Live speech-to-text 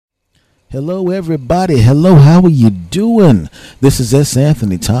Hello, everybody. Hello, how are you doing? This is S.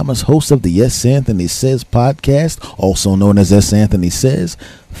 Anthony Thomas, host of the S. Anthony Says podcast, also known as S. Anthony Says.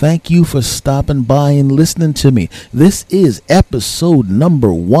 Thank you for stopping by and listening to me. This is episode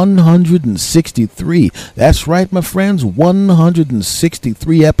number 163. That's right, my friends,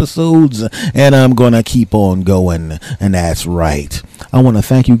 163 episodes, and I'm going to keep on going, and that's right. I want to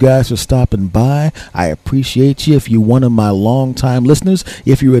thank you guys for stopping by. I appreciate you. If you're one of my long-time listeners,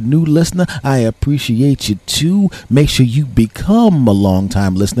 if you're a new listener, I appreciate you too. Make sure you become a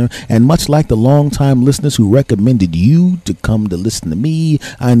long-time listener, and much like the long-time listeners who recommended you to come to listen to me,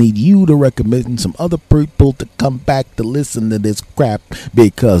 I need you to recommend some other people to come back to listen to this crap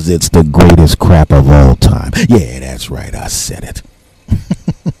because it's the greatest crap of all time. Yeah, that's right. I said it.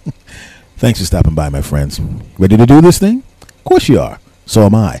 Thanks for stopping by, my friends. Ready to do this thing? Of course you are. So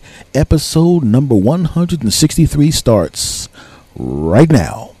am I. Episode number 163 starts right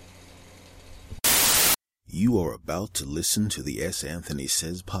now. You are about to listen to the S. Anthony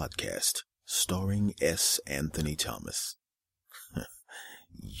Says podcast, starring S. Anthony Thomas.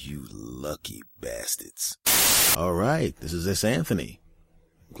 You lucky bastards. All right, this is S. Anthony.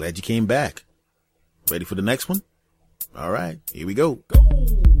 Glad you came back. Ready for the next one? All right, here we go. Go!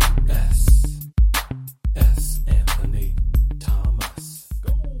 S. Anthony Thomas.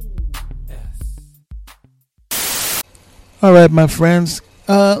 Go! S. All right, my friends.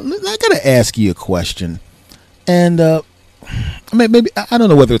 I gotta ask you a question, and maybe I don't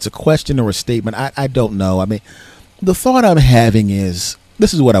know whether it's a question or a statement. I don't know. I mean, the thought I'm having is.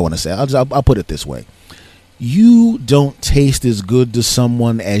 This is what I want to say. I'll put it this way. You don't taste as good to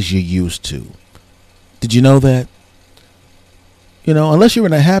someone as you used to. Did you know that? You know, unless you're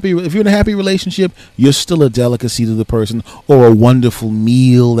in a happy relationship, you're still a delicacy to the person or a wonderful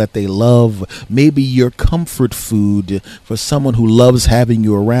meal that they love. Maybe your comfort food for someone who loves having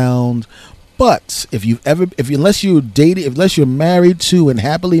you around. But unless you're married to and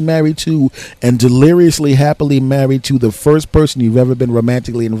happily married to and deliriously happily married to the first person you've ever been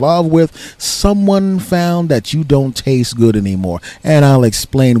romantically involved with, someone found that you don't taste good anymore. And I'll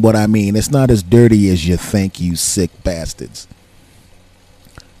explain what I mean. It's not as dirty as you think, you sick bastards.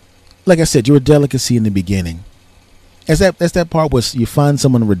 Like I said, you're a delicacy in the beginning. That's that part where you find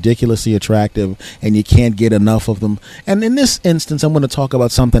someone ridiculously attractive and you can't get enough of them. And in this instance, I'm going to talk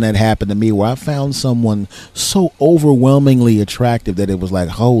about something that happened to me where I found someone so overwhelmingly attractive that it was like,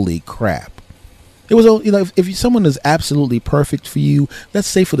 holy crap. It was, if someone is absolutely perfect for you, let's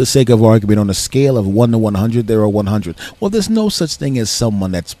say for the sake of argument, on a scale of 1 to 100, they're a 100. Well, there's no such thing as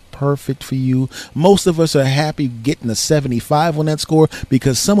someone that's perfect for you. Most of us are happy getting a 75 on that score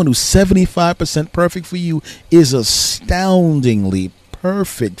because someone who's 75% perfect for you is astoundingly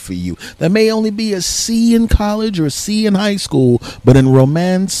perfect for you. There may only be a C in college or a C in high school, but in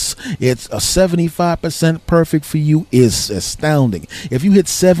romance, it's a 75% perfect for you is astounding. If you hit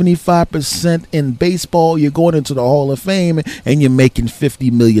 75% in baseball, you're going into the Hall of Fame and you're making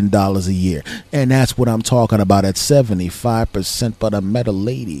 $50 million a year. And that's what I'm talking about at 75%. But I met a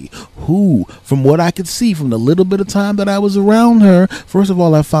lady who, from what I could see from the little bit of time that I was around her, first of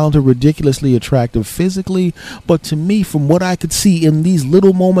all, I found her ridiculously attractive physically, but to me, from what I could see in these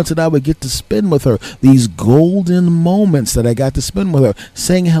little moments that I would get to spend with her, these golden moments that I got to spend with her,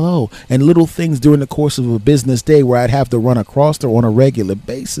 saying hello, and little things during the course of a business day where I'd have to run across her on a regular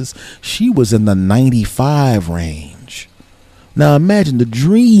basis, she was in the 95 range. Now imagine the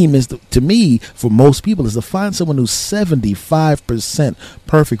dream is to me, for most people, is to find someone who's 75%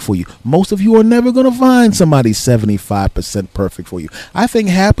 perfect for you. Most of you are never going to find somebody 75% perfect for you. I think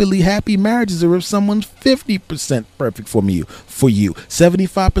happy marriages are if someone's 50% perfect for you.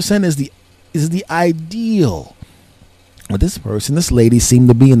 75% is the ideal. But this lady seemed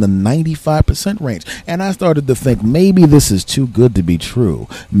to be in the 95% range. And I started to think, maybe this is too good to be true.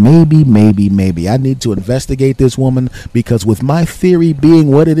 Maybe. I need to investigate this woman because with my theory being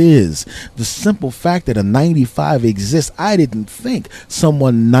what it is, the simple fact that a 95 exists, I didn't think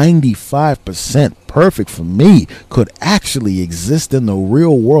someone 95% perfect for me could actually exist in the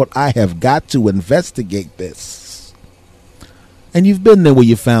real world. I have got to investigate this. And you've been there where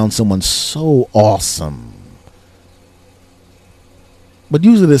you found someone so awesome. But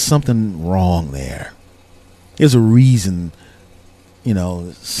usually there's something wrong there. There's a reason,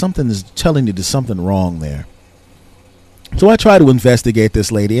 something is telling you there's something wrong there. So I try to investigate this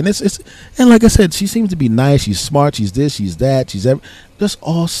lady, and and like I said, she seems to be nice. She's smart. She's this. She's that. She's just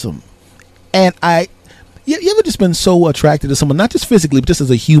awesome. And You ever just been so attracted to someone, not just physically, but just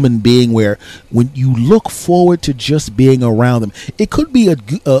as a human being, where when you look forward to just being around them, it could be a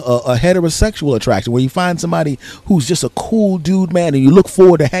heterosexual attraction where you find somebody who's just a cool dude, man, and you look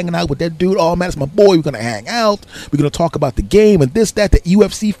forward to hanging out with that dude. Oh, man, it's my boy. We're going to hang out. We're going to talk about the game and this, that, the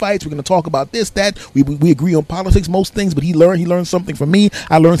UFC fights. We're going to talk about this, that. We agree on politics, most things, but he learned something from me.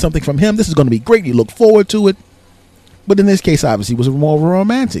 I learned something from him. This is going to be great. You look forward to it. But in this case, obviously, it was more of a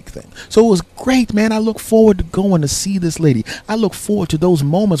romantic thing. So it was great, man. I look forward to going to see this lady. I look forward to those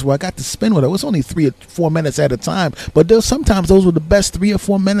moments where I got to spend with her. It was only 3 or 4 minutes at a time, but sometimes those were the best 3 or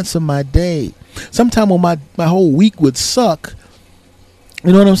 4 minutes of my day. Sometimes when my whole week would suck,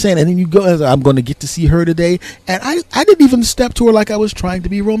 you know what I'm saying? And then you go, I'm going to get to see her today. And I didn't even step to her like I was trying to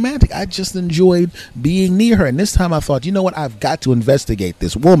be romantic. I just enjoyed being near her. And this time I thought, you know what? I've got to investigate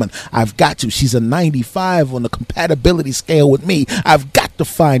this woman. I've got to. She's a 95 on the compatibility scale with me. I've got to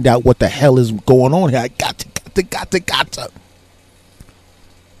find out what the hell is going on here. I got to.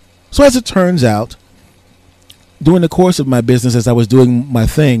 So as it turns out, during the course of my business, as I was doing my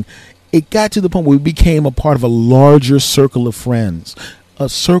thing, it got to the point where we became a part of a larger circle of friends. A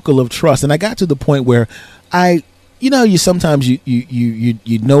circle of trust. And I got to the point where you sometimes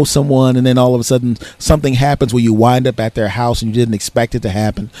you know someone, and then all of a sudden something happens where you wind up at their house and you didn't expect it to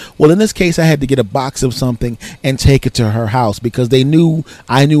happen. Well, in this case, I had to get a box of something and take it to her house because I knew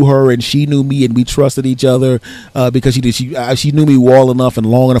her and she knew me, and we trusted each other because she knew me well enough and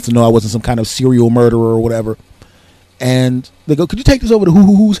long enough to know I wasn't some kind of serial murderer or whatever. And they go, could you take this over to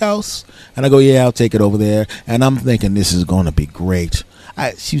who's house? And I go, yeah, I'll take it over there. And I'm thinking, this is going to be great.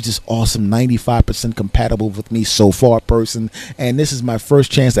 She was just awesome, 95% compatible with me so far, person. And this is my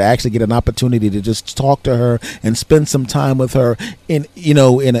first chance to actually get an opportunity to just talk to her and spend some time with her in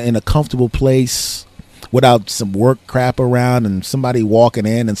a comfortable place without some work crap around and somebody walking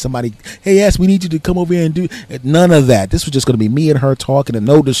in and somebody, hey, yes, we need you to come over here and do none of that. This was just going to be me and her talking and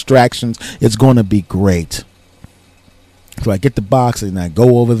no distractions. It's going to be great. So I get the box and I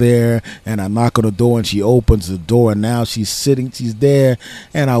go over there and I knock on the door and she opens the door and now she's there,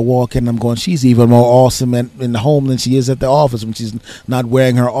 and I walk in and I'm going, she's even more awesome in the home than she is at the office when she's not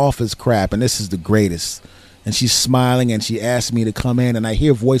wearing her office crap, and this is the greatest. And she's smiling and she asked me to come in, and I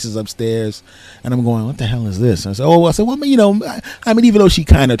hear voices upstairs and I'm going, what the hell is this? And I said, well, even though she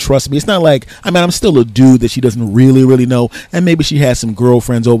kind of trusts me, it's not like, I'm still a dude that she doesn't really know. And maybe she has some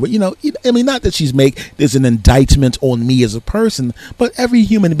girlfriends over, not that there's an indictment on me as a person, but every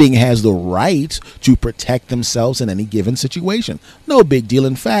human being has the right to protect themselves in any given situation. No big deal.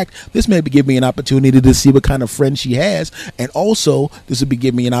 In fact, this may give me an opportunity to see what kind of friend she has. And also this would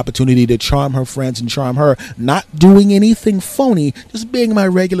give me an opportunity to charm her friends and charm her. Not doing anything phony, just being my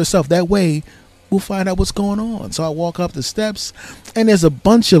regular self. That way, we'll find out what's going on. So I walk up the steps, and there's a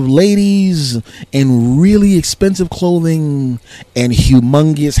bunch of ladies in really expensive clothing and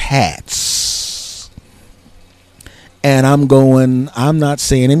humongous hats. And I'm not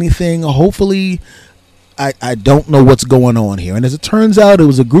saying anything. Hopefully, I don't know what's going on here. And as it turns out, it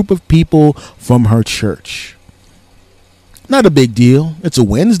was a group of people from her church. Not a big deal. It's a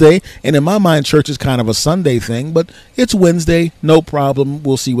Wednesday, and in my mind, church is kind of a Sunday thing, but it's Wednesday, no problem.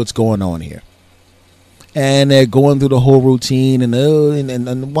 We'll see what's going on here. And they're going through the whole routine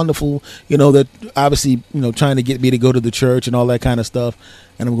and wonderful, that obviously, trying to get me to go to the church and all that kind of stuff.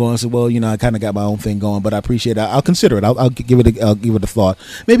 And I'm going to say, well, I kind of got my own thing going, but I appreciate it. I'll consider it. I'll give it a thought.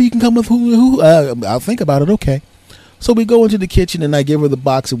 Maybe you can come with who I'll think about it. Okay. So we go into the kitchen and I give her the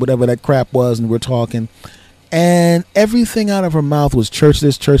box of whatever that crap was, and we're talking. And everything out of her mouth was church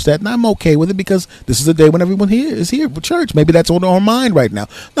this, church that. And I'm okay with it because this is a day when everyone here is here for church. Maybe that's on our mind right now.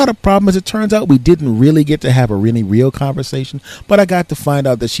 Not a problem. As it turns out, we didn't really get to have a really real conversation. But I got to find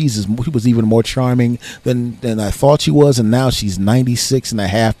out that she was even more charming than I thought she was. And now she's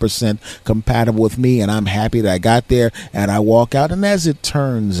 96.5% compatible with me. And I'm happy that I got there. And I walk out. And as it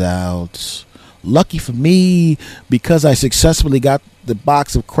turns out, lucky for me, because I successfully got the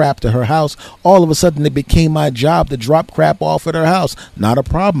box of crap to her house, all of a sudden it became my job to drop crap off at her house. Not a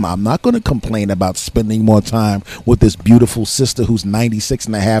problem. I'm not going to complain about spending more time with this beautiful sister who's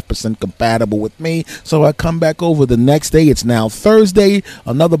 96.5% compatible with me. So I come back over the next day. It's now Thursday.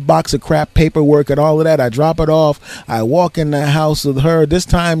 Another box of crap, paperwork and all of that. I drop it off. I walk in the house with her. This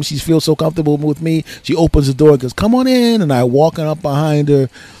time she feels so comfortable with me. She opens the door and goes, come on in. And I walk up behind her.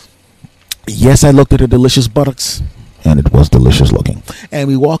 Yes, I looked at her delicious buttocks. And it was delicious looking. And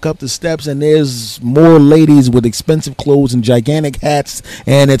we walk up the steps, and there's more ladies with expensive clothes and gigantic hats.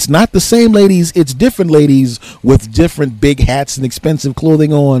 And it's not the same ladies. It's different ladies with different big hats and expensive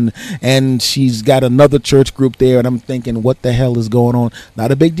clothing on. And she's got another church group there. And I'm thinking, what the hell is going on?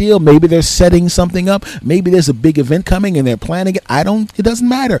 Not a big deal. Maybe they're setting something up. Maybe there's a big event coming and they're planning it. It doesn't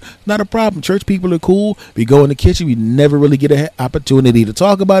matter. Not a problem. Church people are cool. We go in the kitchen. We never really get an opportunity to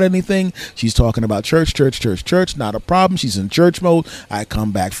talk about anything. She's talking about church. Not a problem. She's in church mode. I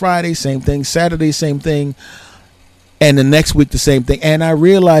come back Friday, same thing. Saturday, same thing. And the next week, the same thing. And I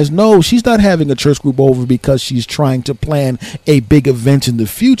realized, no, she's not having a church group over because she's trying to plan a big event in the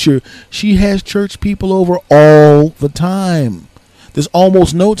future. She has church people over all the time. There's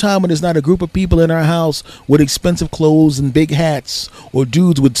almost no time when there's not a group of people in her house with expensive clothes and big hats, or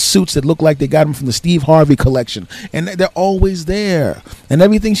dudes with suits that look like they got them from the Steve Harvey collection. And they're always there. And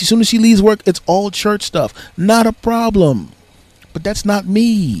everything, as soon as she leaves work, it's all church stuff. Not a problem. But that's not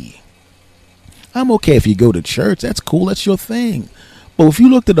me. I'm okay if you go to church. That's cool. That's your thing. But if you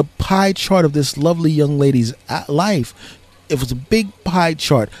looked at a pie chart of this lovely young lady's life, it was a big pie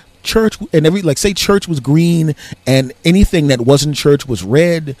chart. Church and say church was green and anything that wasn't church was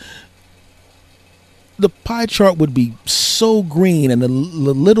red, the pie chart would be so green and the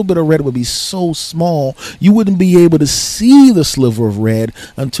little bit of red would be so small you wouldn't be able to see the sliver of red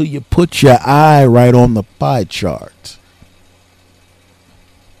until you put your eye right on the pie chart.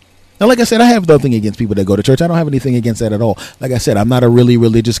 Now, like I said, I have nothing against people that go to church. I don't have anything against that at all. Like I said, I'm not a really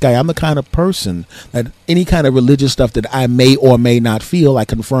religious guy. I'm the kind of person that any kind of religious stuff that I may or may not feel, I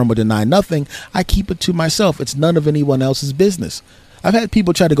confirm or deny nothing. I keep it to myself. It's none of anyone else's business. I've had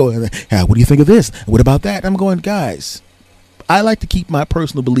people try to go, hey, what do you think of this? What about that? I'm going, guys, I like to keep my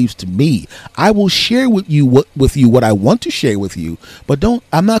personal beliefs to me. I will share with you what I want to share with you, but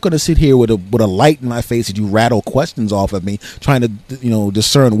I'm not going to sit here with a light in my face that you rattle questions off of me, trying to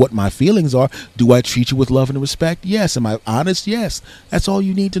discern what my feelings are. Do I treat you with love and respect? Yes. Am I honest? Yes. That's all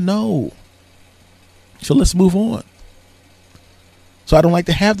you need to know. So let's move on. So I don't like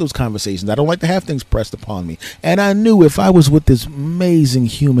to have those conversations. I don't like to have things pressed upon me. And I knew if I was with this amazing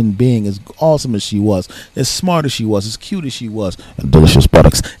human being, as awesome as she was, as smart as she was, as cute as she was, and delicious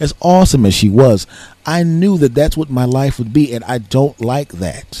buttocks, as awesome as she was, I knew that that's what my life would be. And I don't like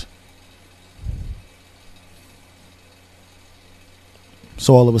that.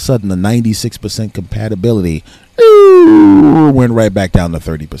 So all of a sudden, the 96% compatibility went right back down to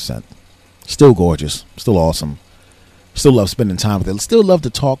 30%. Still gorgeous. Still awesome. Still love spending time with her. Still love to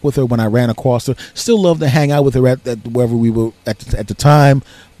talk with her when I ran across her. Still love to hang out with her at wherever we were at the time.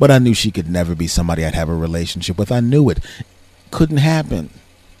 But I knew she could never be somebody I'd have a relationship with. I knew it. Couldn't happen.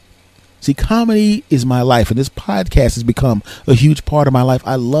 See, comedy is my life, and this podcast has become a huge part of my life.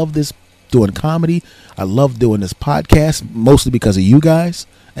 I love doing comedy. I love doing this podcast, mostly because of you guys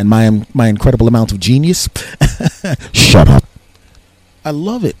and my incredible amount of genius. Shut up. I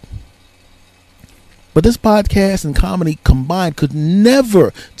love it. But this podcast and comedy combined could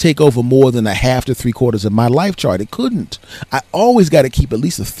never take over more than a half to 3/4 of my life chart. It couldn't. I always got to keep at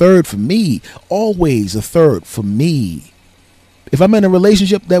least a third for me. Always a third for me. If I'm in a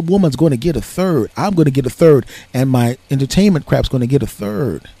relationship, that woman's going to get a third. I'm going to get a third. And my entertainment crap's going to get a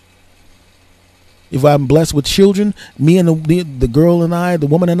third. If I'm blessed with children, me and the girl and I, the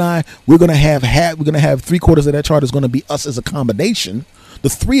woman and I, we're going to have 3/4 of that chart is going to be us as a combination. The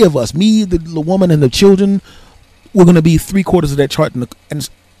three of us, me, the woman, and the children, we're going to be 3/4 of that chart, and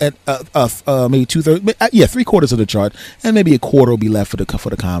maybe 2/3, 3/4 of the chart, and maybe a quarter will be left for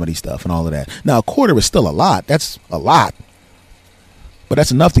the comedy stuff and all of that. Now, a quarter is still a lot. That's a lot, but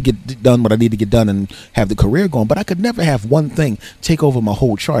that's enough to get done what I need to get done and have the career going. But I could never have one thing take over my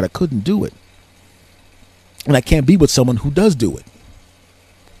whole chart. I couldn't do it, and I can't be with someone who does do it.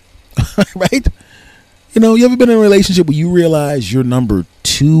 Right? You ever been in a relationship where you realize you're number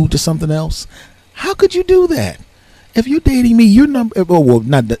 2 to something else? How could you do that? If you're dating me, you're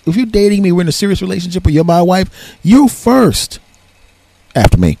if you're dating me, we're in a serious relationship, or you're my wife, you're first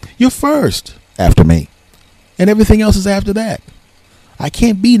after me. You're first after me. And everything else is after that. I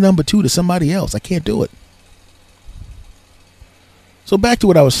can't be number 2 to somebody else. I can't do it. So back to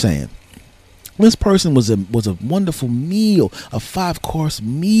what I was saying. This person was a wonderful meal, a 5-course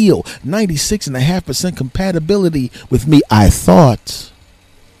meal, 96.5% compatibility with me, I thought.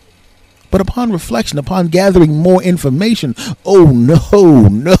 But upon reflection, upon gathering more information, oh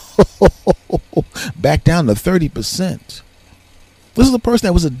no, back down to 30%. This is a person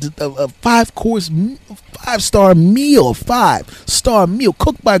that was a 5-course, 5-star meal, 5-star meal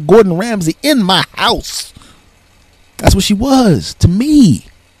cooked by Gordon Ramsay in my house. That's what she was to me.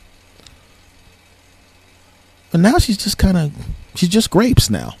 And now she's just grapes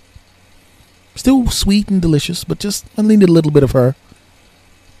now. Still sweet and delicious, but just I needed a little bit of her.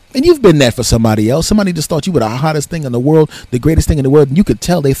 And you've been that for somebody else. Somebody just thought you were the hottest thing in the world, the greatest thing in the world. And you could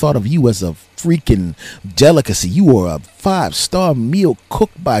tell they thought of you as a freaking delicacy. You were a 5-star meal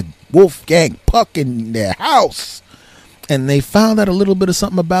cooked by Wolfgang Puck in their house. And they found out a little bit of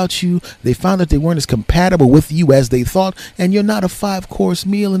something about you. They found that they weren't as compatible with you as they thought. And you're not a 5-course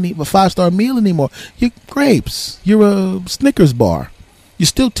meal, a 5-star meal anymore. You're grapes. You're a Snickers bar. You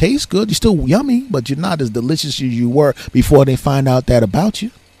still taste good. You're still yummy, but you're not as delicious as you were before they find out that about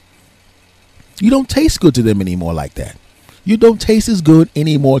you. You don't taste good to them anymore like that. You don't taste as good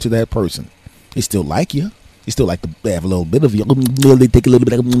anymore to that person. They still like you. They still like to have a little bit of you. They take a little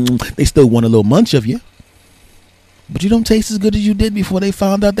bit of, they still want a little munch of you. But you don't taste as good as you did before they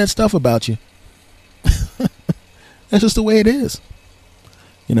found out that stuff about you. That's just the way it is.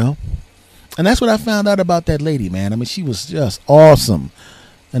 You know? And that's what I found out about that lady, man. I mean, she was just awesome.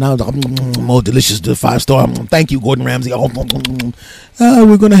 And I was like, more delicious, 5-star. Thank you, Gordon Ramsay.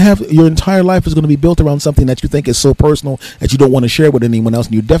 We're going to have, your entire life is going to be built around something that you think is so personal that you don't want to share with anyone else.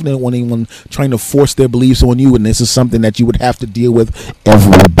 And you definitely don't want anyone trying to force their beliefs on you. And this is something that you would have to deal with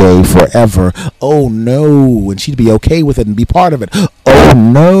every day forever. Oh, no. And she'd be okay with it and be part of it. Oh,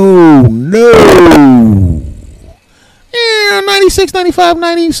 no. 96, 95,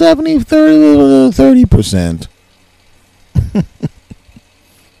 90, 70, 30%.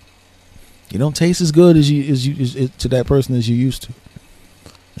 You don't taste as good as you to that person as you used to.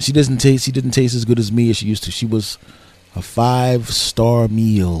 She didn't taste as good as me as she used to. She was a 5-star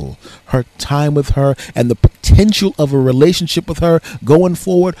meal. Her time with her and the potential of a relationship with her going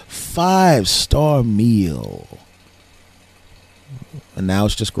forward, 5-star meal. And now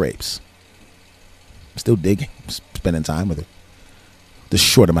it's just grapes. Still digging, spending time with her. The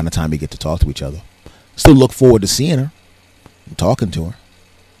short amount of time we get to talk to each other. Still look forward to seeing her and talking to her.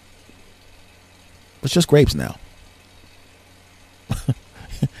 It's just grapes now.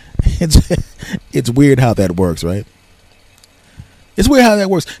 It's weird how that works, right? It's weird how that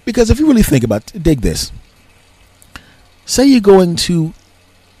works. Because if you really think about it, dig this. Say you're going to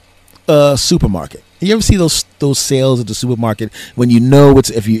a supermarket. You ever see those sales at the supermarket when you know it's,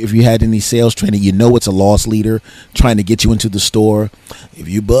 if you had any sales training, you know it's a loss leader trying to get you into the store. If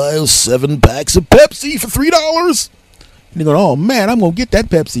you buy 7 packs of Pepsi for $3, and you're going, oh man, I'm going to get that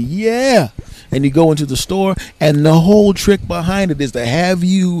Pepsi. Yeah. And you go into the store, and the whole trick behind it is to have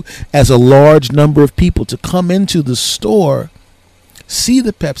you as a large number of people to come into the store, see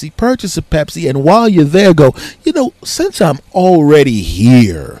the Pepsi, purchase a Pepsi, and while you're there go, you know, since I'm already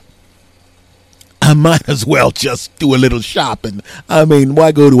here, I might as well just do a little shopping. I mean,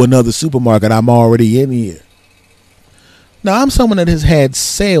 why go to another supermarket? I'm already in here. Now, I'm someone that has had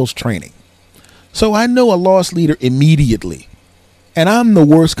sales training, so I know a loss leader immediately. And I'm the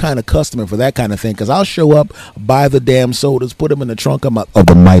worst kind of customer for that kind of thing, because I'll show up, buy the damn sodas, put them in the trunk of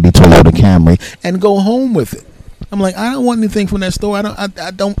the mighty Toyota Camry, and go home with it. I'm like, I don't want anything from that store.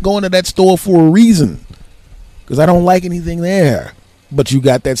 I don't go into that store for a reason, because I don't like anything there. But you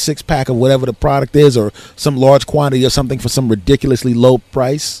got that 6-pack of whatever the product is, or some large quantity of something for some ridiculously low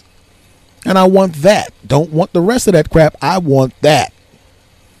price, and I want that. Don't want the rest of that crap. I want that.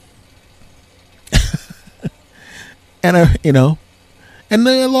 And you know. And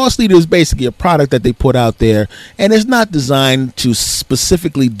the loss leader is basically a product that they put out there, and it's not designed to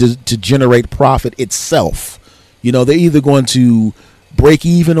specifically to generate profit itself. You know, they're either going to break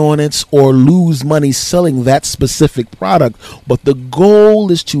even on it or lose money selling that specific product, but the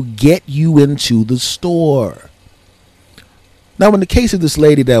goal is to get you into the store. Now, in the case of this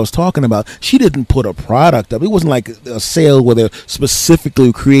lady that I was talking about, she didn't put a product up. It wasn't like a sale where they're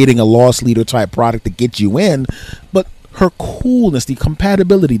specifically creating a loss leader type product to get you in, but her coolness, the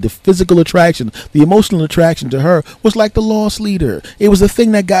compatibility, the physical attraction, the emotional attraction to her was like the loss leader. It was the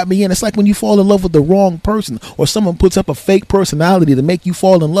thing that got me in. It's like when you fall in love with the wrong person, or someone puts up a fake personality to make you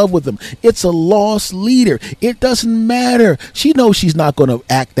fall in love with them. It's a loss leader. It doesn't matter. She knows she's not going to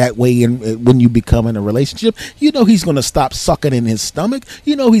act that way when you become in a relationship. You know he's going to stop sucking in his stomach.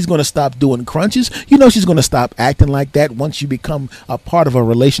 You know he's going to stop doing crunches. You know she's going to stop acting like that once you become a part of a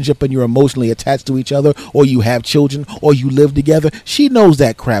relationship and you're emotionally attached to each other, or you have children, or you live together. She knows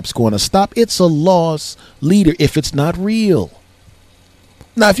that crap's going to stop. It's a loss leader if it's not real.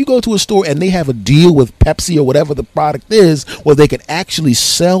 Now, if you go to a store and they have a deal with Pepsi or whatever the product is, where they can actually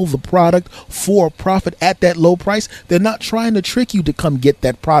sell the product for a profit at that low price, they're not trying to trick you to come get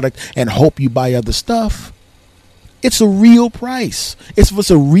that product and hope you buy other stuff. It's a real price. If it's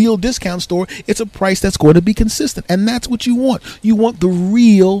a real discount store, it's a price that's going to be consistent. And that's what you want. You want the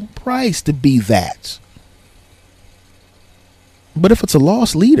real price to be that. But if it's a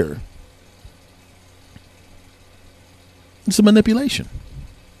lost leader, it's a manipulation.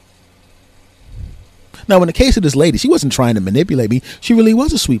 Now, in the case of this lady, she wasn't trying to manipulate me. She really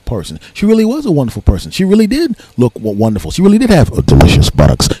was a sweet person. She really was a wonderful person. She really did look wonderful. She really did have delicious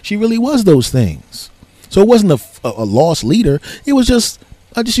buttocks. She really was those things. So it wasn't a lost leader. It was just,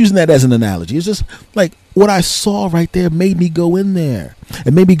 I'm just using that as an analogy. It's just like what I saw right there made me go in there.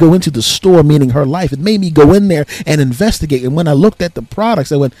 It made me go into the store, meaning her life. It made me go in there and investigate. And when I looked at the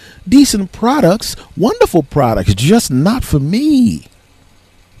products, I went, decent products, wonderful products, just not for me.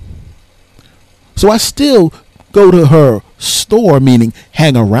 So I still go to her store, meaning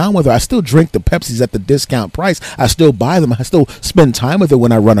hang around with her. I still drink the Pepsis at the discount price. I still buy them. I still spend time with her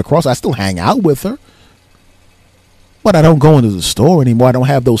when I run across. I still hang out with her. But I don't go into the store anymore. I don't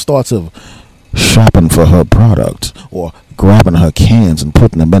have those thoughts of shopping for her product or grabbing her cans and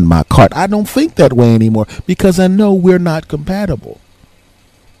putting them in my cart. I don't think that way anymore because I know we're not compatible.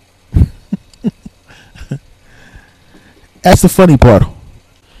 That's the funny part.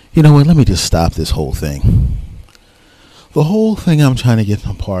 You know what? Let me just stop this whole thing. The whole thing I'm trying to get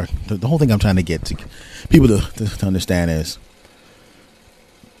apart, the whole thing I'm trying to get to people to understand is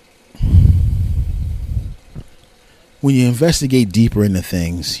when you investigate deeper into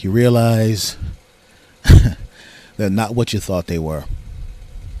things, you realize they're not what you thought they were.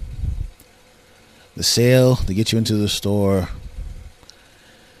 The sale to get you into the store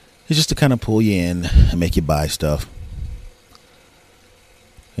is just to kind of pull you in and make you buy stuff.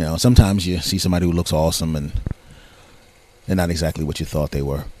 You know, sometimes you see somebody who looks awesome and they're not exactly what you thought they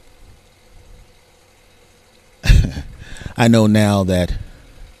were. I know now that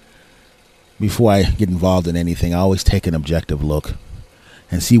before I get involved in anything, I always take an objective look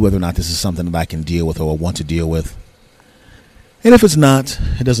and see whether or not this is something that I can deal with or want to deal with. And if it's not,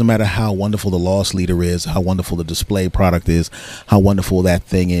 it doesn't matter how wonderful the loss leader is, how wonderful the display product is, how wonderful that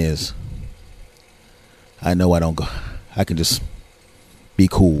thing is. I know I can just be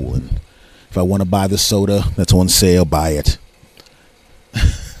cool, and if I want to buy the soda that's on sale, buy it.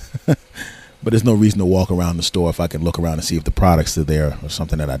 But there's no reason to walk around the store if I can look around and see if the products are there or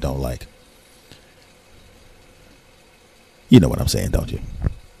something that I don't like. You know what I'm saying, don't you?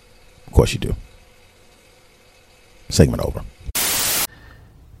 Of course you do. Segment over.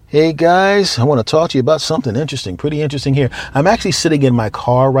 Hey guys, I want to talk to you about something interesting, pretty interesting here. I'm actually sitting in my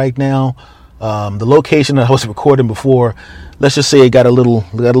car right now. The location that I was recording before, let's just say it got a little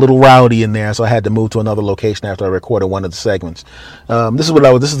rowdy in there, so I had to move to another location after I recorded one of the segments. This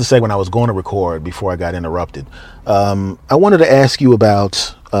is the segment I was going to record before I got interrupted. I wanted to ask you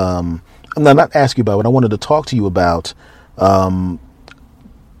about, not ask you about, but I wanted to talk to you about,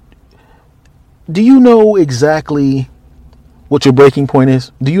 do you know exactly what your breaking point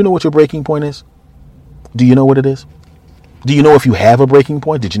is? Do you know what your breaking point is? Do you know what it is? Do you know if you have a breaking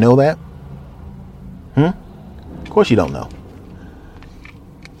point? Did you know that? Of course you don't know.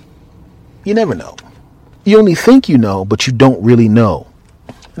 You never know. You only think you know, but you don't really know.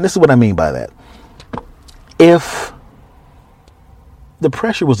 And this is what I mean by that. If the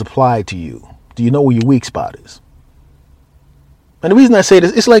pressure was applied to you, do you know where your weak spot is? And the reason I say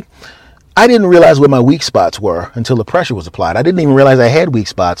this, it's like I didn't realize where my weak spots were until the pressure was applied. I didn't even realize I had weak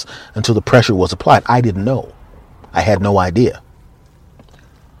spots until the pressure was applied. I didn't know. I had no idea.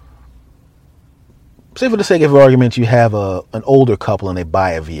 Say for the sake of argument, you have an older couple and they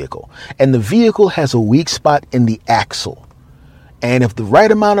buy a vehicle. And the vehicle has a weak spot in the axle. And if the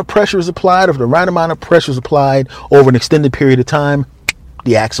right amount of pressure is applied, over an extended period of time,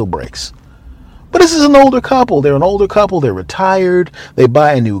 the axle breaks. But this is an older couple. They're an older couple. They're retired. They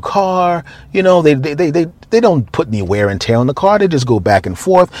buy a new car. You know, they don't put any wear and tear on the car. They just go back and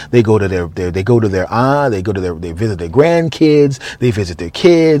forth. They go to they visit their grandkids. They visit their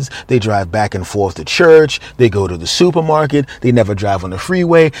kids. They drive back and forth to church. They go to the supermarket. They never drive on the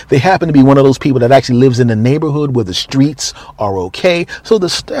freeway. They happen to be one of those people that actually lives in a neighborhood where the streets are okay. So the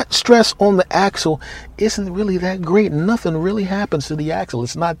stress on the axle isn't really that great. Nothing really happens to the axle.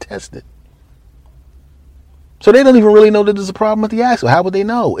 It's not tested. So they don't even really know that there's a problem with the axle. How would they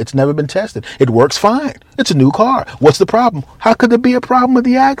know? It's never been tested. It works fine. It's a new car. What's the problem? How could there be a problem with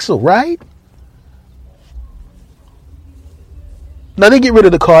the axle, right? Now they get rid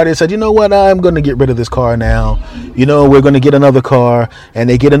of the car. They said, you know what? I'm going to get rid of this car now. We're going to get another car, and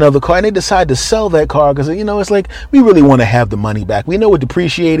they get another car, and they decide to sell that car because it's like we really want to have the money back. We know it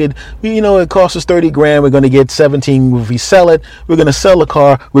depreciated. It cost us 30 grand. We're going to get 17 if we sell it. We're going to sell the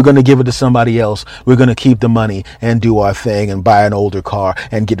car. We're going to give it to somebody else. We're going to keep the money and do our thing and buy an older car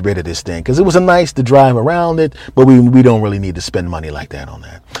and get rid of this thing because it was nice to drive around it, but we don't really need to spend money like that on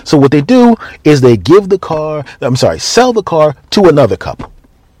that. So what they do is they sell the car to another couple.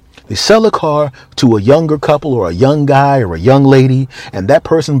 They sell a car to a younger couple or a young guy or a young lady, and that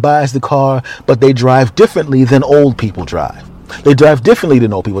person buys the car, but they drive differently than old people drive. They drive differently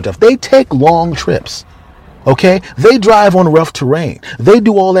than old people drive. They take long trips. Okay? They drive on rough terrain. They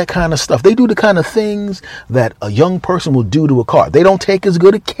do all that kind of stuff. They do the kind of things that a young person will do to a car. They don't take as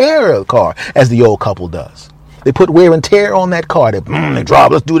good a care of a car as the old couple does. They put wear and tear on that car. They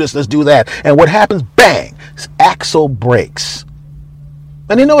drive, let's do this, let's do that. And what happens? Bang! Axle breaks.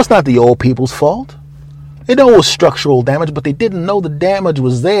 And they know it's not the old people's fault. They know it was structural damage, but they didn't know the damage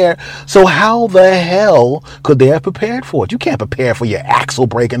was there. So how the hell could they have prepared for it? You can't prepare for your axle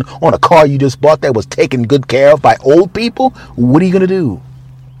breaking on a car you just bought that was taken good care of by old people. What are you going to do?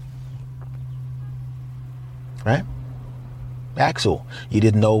 Right? Axle. You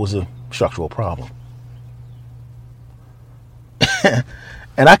didn't know it was a structural problem.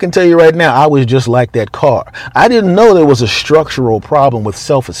 And I can tell you right now, I was just like that car. I didn't know there was a structural problem with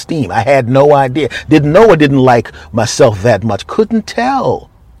self-esteem. I had no idea. Didn't know I didn't like myself that much. Couldn't tell.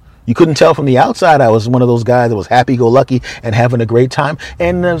 You couldn't tell from the outside I was one of those guys that was happy-go-lucky and having a great time.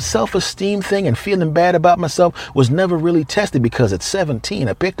 And the self-esteem thing and feeling bad about myself was never really tested because at 17,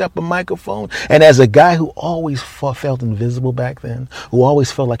 I picked up a microphone. And as a guy who always felt invisible back then, who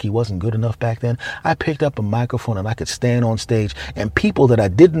always felt like he wasn't good enough back then, I picked up a microphone and I could stand on stage and people that I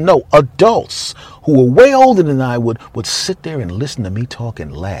didn't know, adults who were way older than I would sit there and listen to me talk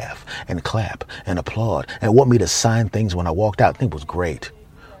and laugh and clap and applaud and want me to sign things when I walked out. I think it was great.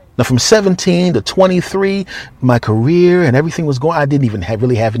 Now, from 17 to 23, my career and everything was going. I didn't even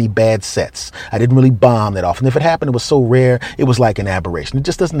really have any bad sets. I didn't really bomb that often. If it happened, it was so rare, it was like an aberration. It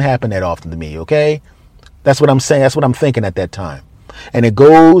just doesn't happen that often to me, okay? That's what I'm saying. That's what I'm thinking at that time. And it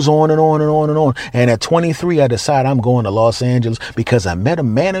goes on and on and on and on. And at 23, I decide I'm going to Los Angeles because I met a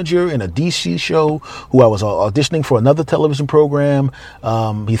manager in a DC show who I was auditioning for another television program.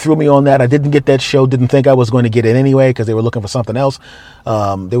 He threw me on that. I didn't get that show. Didn't think I was going to get it anyway because they were looking for something else.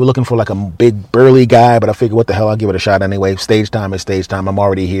 They were looking for like a big burly guy, but I figured, what the hell? I'll give it a shot anyway. Stage time is stage time. I'm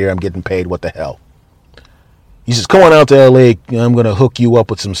already here. I'm getting paid. What the hell? He says, come on out to LA. I'm going to hook you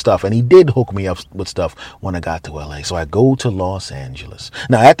up with some stuff. And he did hook me up with stuff when I got to LA. So I go to Los Angeles.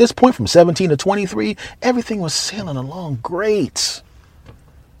 Now, at this point, from 17 to 23, everything was sailing along great.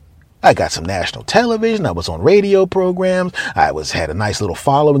 I got some national television. I was on radio programs. I had a nice little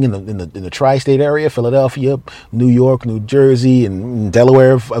following in the tri-state area, Philadelphia, New York, New Jersey, and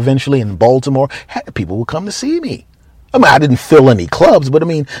Delaware eventually, and Baltimore. People would come to see me. I mean, I didn't fill any clubs, but I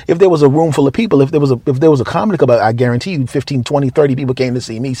mean, if there was a room full of people, if there was a comedy club, I guarantee you 15, 20, 30 people came to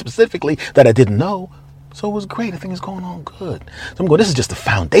see me specifically that I didn't know. So it was great. I think it's going on good. So I'm going, this is just the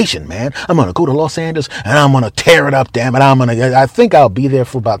foundation, man. I'm going to go to Los Angeles and I'm going to tear it up, damn it. I think I'll be there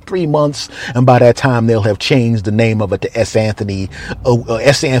for about 3 months. And by that time, they'll have changed the name of it to S. Anthony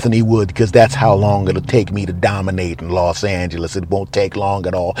Wood, because that's how long it'll take me to dominate in Los Angeles. It won't take long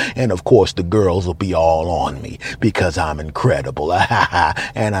at all. And of course, the girls will be all on me because I'm incredible.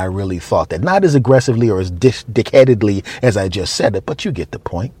 And I really thought that, not as aggressively or as dickheadedly as I just said it, but you get the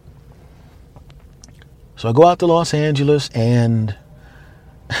point. So I go out to Los Angeles, and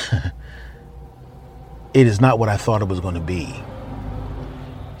it is not what I thought it was going to be.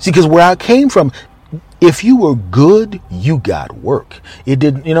 See, because where I came from, if you were good, you got work. It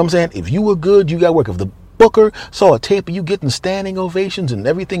didn't, you know what I'm saying? If you were good, you got work. If the booker saw a tape of you getting standing ovations and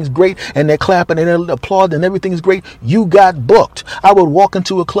everything's great and they're clapping and they're applauding and everything's great, you got booked. I would walk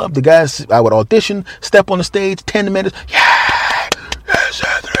into a club, I would audition, step on the stage, 10 minutes, yeah, yes,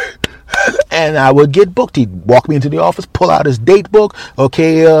 Anthony. And I would get booked. He'd walk me into the office, pull out his date book.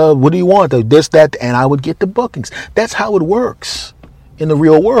 Okay, what do you want? This, that, and I would get the bookings. That's how it works in the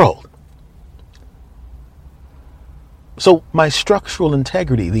real world. So my structural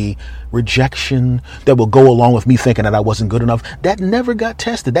integrity, the rejection that will go along with me thinking that I wasn't good enough, that never got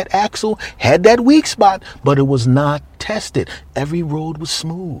tested. That axle had that weak spot, but it was not tested. Every road was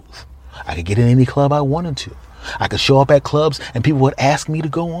smooth. I could get in any club I wanted to. I could show up at clubs and people would ask me to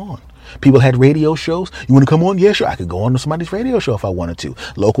go on. People had radio shows. You want to come on? Yeah, sure. I could go on to somebody's radio show if I wanted to.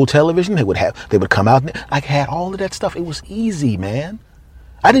 Local television, they would come out. And I had all of that stuff. It was easy, man.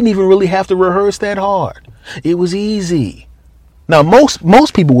 I didn't even really have to rehearse that hard. It was easy. Now,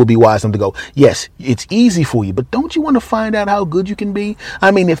 most people will be wise enough to go, yes, it's easy for you, but don't you want to find out how good you can be?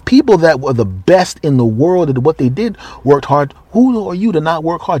 I mean, if people that were the best in the world at what they did worked hard, who are you to not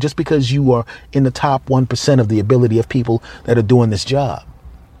work hard just because you are in the top 1% of the ability of people that are doing this job?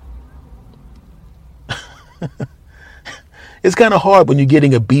 It's kind of hard when you're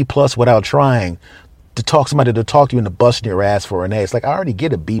getting a B plus without trying to talk somebody to talk to you in the busting your ass for an A. It's like, I already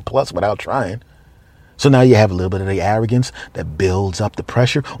get a B plus without trying. So now you have a little bit of the arrogance that builds up the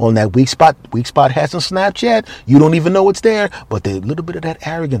pressure on that weak spot. Weak spot has on Snapchat. You don't even know it's there, but the little bit of that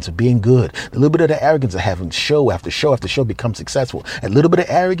arrogance of being good, the little bit of the arrogance of having show after show after show become successful, a little bit of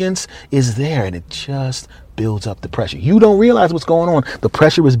arrogance is there, and it just builds up the pressure. You don't realize what's going on. The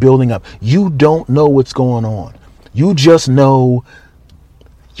pressure is building up. You don't know what's going on. You just know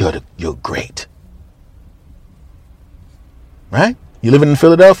you're great. Right? You're living in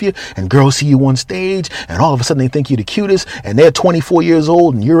Philadelphia and girls see you on stage and all of a sudden they think you're the cutest and they're 24 years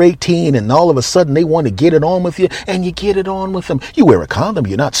old and you're 18 and all of a sudden they want to get it on with you and you get it on with them. You wear a condom.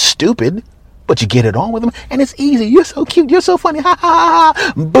 You're not stupid, but you get it on with them and it's easy. You're so cute. You're so funny. Ha ha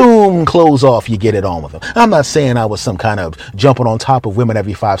ha. Boom. Clothes off. You get it on with them. I'm not saying I was some kind of jumping on top of women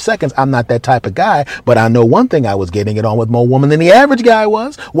every 5 seconds. I'm not that type of guy, but I know one thing. I was getting it on with more women than the average guy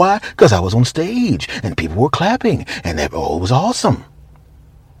was. Why? Because I was on stage and people were clapping and it was awesome.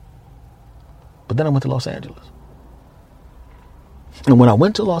 But then I went to Los Angeles. And when I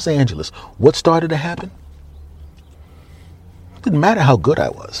went to Los Angeles, what started to happen? It didn't matter how good I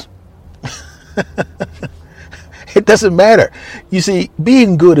was. It doesn't matter. You see,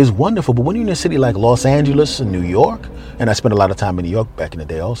 being good is wonderful, but when you're in a city like Los Angeles and New York, and I spent a lot of time in New York back in the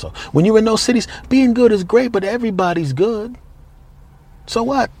day also, when you're in those cities, being good is great, but everybody's good. So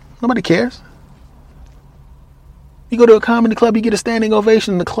what? Nobody cares. You go to a comedy club, you get a standing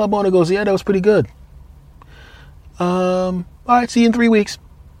ovation, and the club owner goes, yeah, that was pretty good. All right, see you in 3 weeks.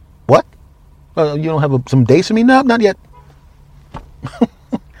 What? You don't have some dates for me? No, not yet.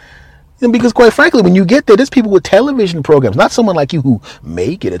 Because quite frankly, when you get there, there's people with television programs. Not someone like you who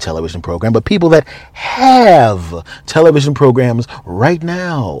may get a television program, but people that have television programs right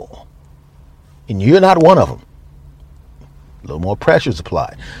now. And you're not one of them. A little more pressure's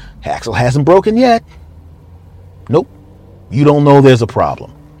applied. Axel hasn't broken yet. Nope. You don't know there's a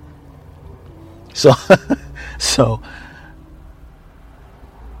problem. So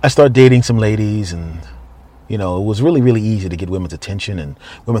I started dating some ladies and, it was really, really easy to get women's attention and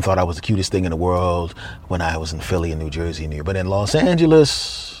women thought I was the cutest thing in the world when I was in Philly and New Jersey and New York. But in Los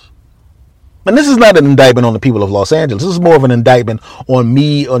Angeles, and this is not an indictment on the people of Los Angeles. This is more of an indictment on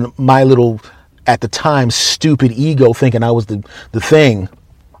me, on my little, at the time, stupid ego thinking I was the thing.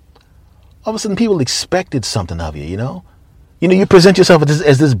 All of a sudden, people expected something of you, you present yourself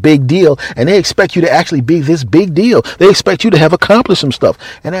as this big deal, and they expect you to actually be this big deal. They expect you to have accomplished some stuff.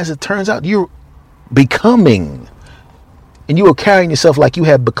 And as it turns out, you're becoming, and you are carrying yourself like you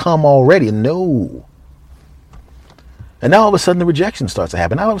have become already. No. And now all of a sudden, the rejection starts to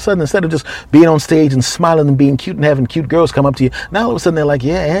happen. Now all of a sudden, instead of just being on stage and smiling and being cute and having cute girls come up to you, now all of a sudden, they're like,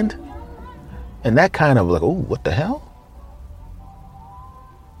 yeah, and that kind of like, oh, what the hell?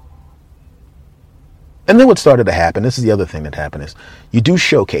 And then what started to happen, this is the other thing that happened, is you do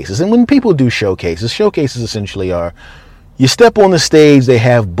showcases. And when people do showcases essentially are, you step on the stage, they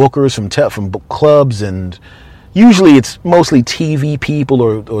have bookers from clubs, and usually it's mostly TV people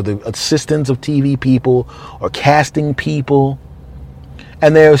or the assistants of TV people or casting people.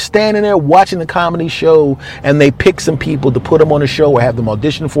 And they're standing there watching the comedy show, and they pick some people to put them on a show or have them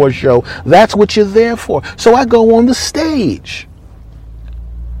audition for a show. That's what you're there for. So I go on the stage,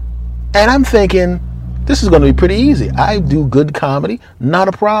 and I'm thinking, this is going to be pretty easy. I do good comedy, not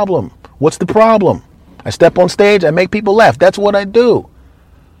a problem. What's the problem? I step on stage, I make people laugh. That's what I do.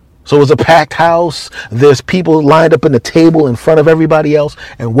 So it's a packed house. There's people lined up in the table in front of everybody else.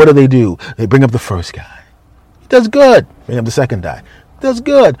 And what do? They bring up the first guy. He does good. Bring up the second guy. Does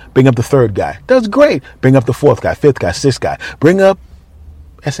good. Bring up the third guy. Does great. Bring up the fourth guy, fifth guy, sixth guy. Bring up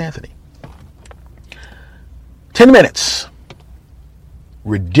S. Anthony. 10 minutes.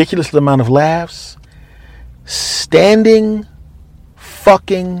 Ridiculous amount of laughs. Standing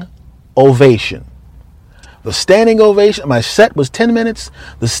fucking ovation. The standing ovation, my set was 10 minutes.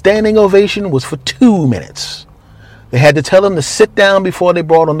 The standing ovation was for 2 minutes. They had to tell them to sit down before they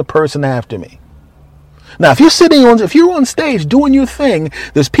brought on the person after me. Now, if you're on stage doing your thing,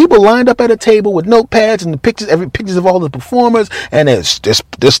 there's people lined up at a table with notepads and the pictures of all the performers, and there's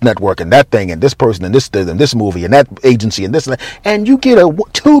this network and that thing and this person and this movie and that agency and this and that, and you get a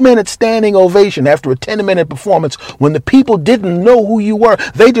 2-minute standing ovation after a 10-minute performance when the people didn't know who you were.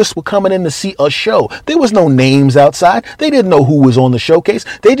 They just were coming in to see a show. There was no names outside. They didn't know who was on the showcase.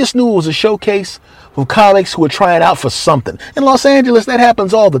 They just knew it was a showcase of comics who were trying out for something. In Los Angeles, that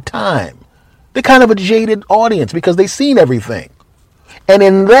happens all the time. They're kind of a jaded audience because they've seen everything. And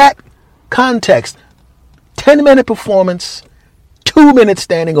in that context, 10-minute performance, 2-minute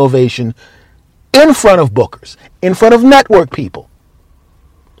standing ovation in front of bookers, in front of network people.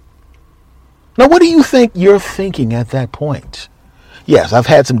 Now, what do you think you're thinking at that point? Yes, I've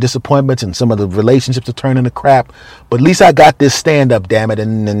had some disappointments and some of the relationships are turning to crap, but at least I got this stand-up, damn it,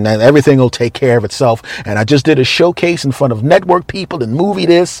 and everything will take care of itself. And I just did a showcase in front of network people and movie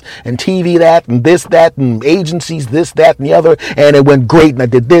this and TV that and this, that, and agencies this, that, and the other, and it went great, and I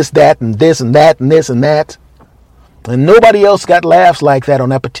did this, that, and this, and that, and this, and that. And nobody else got laughs like that on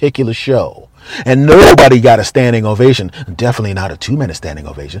that particular show. And nobody got a standing ovation. Definitely not a 2-minute standing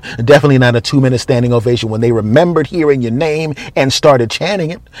ovation. Definitely not a 2-minute standing ovation when they remembered hearing your name and started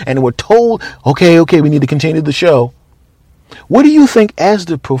chanting it and were told, okay, we need to continue the show. What do you think as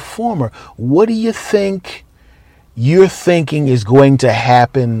the performer? What do you think you're thinking is going to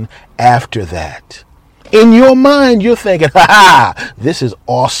happen after that? In your mind, you're thinking, this is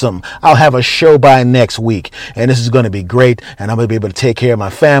awesome. I'll have a show by next week, and this is going to be great, and I'm going to be able to take care of my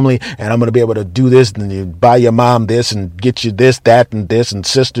family, and I'm going to be able to do this, and you buy your mom this, and get you this, that, and this, and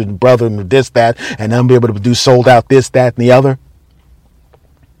sister and brother, and this, that, and I'm going to be able to do sold out this, that, and the other.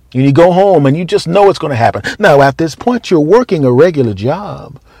 And you go home, and you just know it's going to happen. Now, at this point, you're working a regular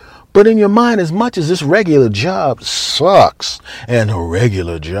job. But in your mind, as much as this regular job sucks, and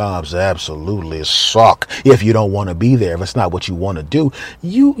regular jobs absolutely suck if you don't want to be there, if it's not what you want to do,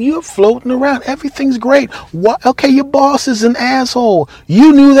 you're floating around. Everything's great. What? Okay, your boss is an asshole.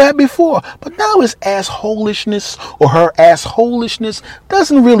 You knew that before. But now his assholishness or her assholishness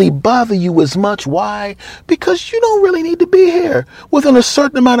doesn't really bother you as much. Why? Because you don't really need to be here. Within a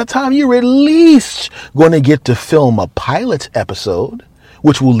certain amount of time, you're at least going to get to film a pilot episode,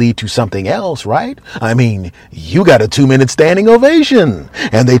 which will lead to something else, right? I mean, you got a 2-minute standing ovation,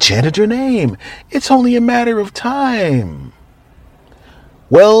 and they chanted your name. It's only a matter of time.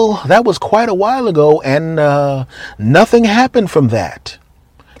 Well, that was quite a while ago, and nothing happened from that.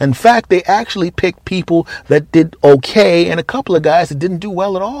 In fact, they actually picked people that did okay, and a couple of guys that didn't do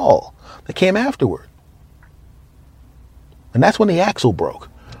well at all that came afterward. And that's when the axle broke.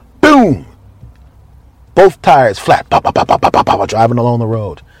 Boom! Both tires flat, driving along the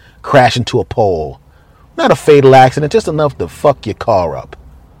road, crash into a pole. Not a fatal accident, just enough to fuck your car up.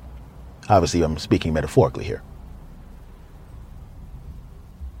 Obviously, I'm speaking metaphorically here.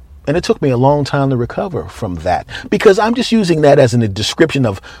 And it took me a long time to recover from that, because I'm just using that as a description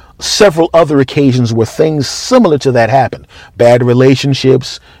of several other occasions where things similar to that happened. Bad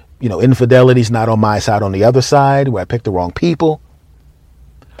relationships, infidelity's not on my side, on the other side, where I picked the wrong people.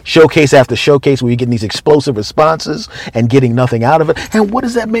 Showcase after showcase where you're getting these explosive responses and getting nothing out of it. And what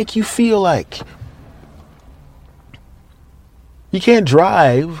does that make you feel like? You can't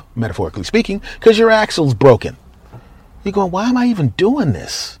drive, metaphorically speaking, because your axle's broken. You're going, why am I even doing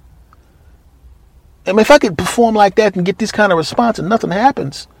this? I mean, if I could perform like that and get this kind of response and nothing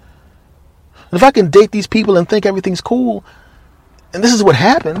happens, and if I can date these people and think everything's cool, and this is what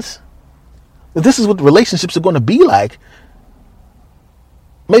happens, if this is what relationships are going to be like,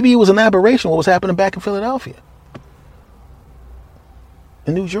 maybe it was an aberration what was happening back in Philadelphia,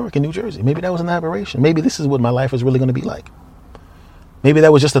 in New York, in New Jersey. Maybe that was an aberration. Maybe this is what my life is really going to be like. Maybe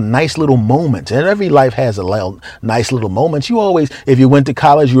that was just a nice little moment. And every life has a nice little moments. You always, if you went to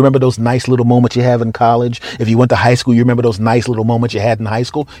college, you remember those nice little moments you have in college. If you went to high school, you remember those nice little moments you had in high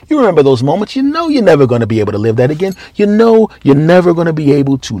school. You remember those moments. You know you're never going to be able to live that again. You know you're never going to be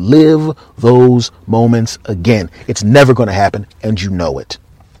able to live those moments again. It's never going to happen, and you know it.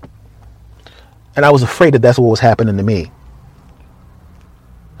 And I was afraid that that's what was happening to me.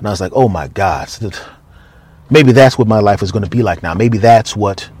 And I was like, oh my God, maybe that's what my life is going to be like now. Maybe that's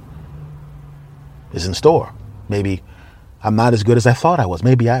what is in store. Maybe I'm not as good as I thought I was.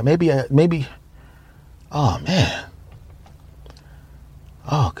 Maybe, oh man.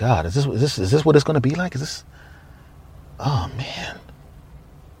 Oh God, is this what it's going to be like? Oh man.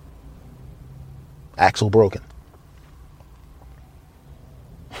 Axle broken.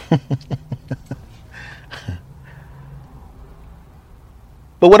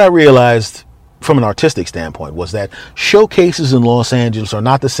 But what I realized from an artistic standpoint, was that showcases in Los Angeles are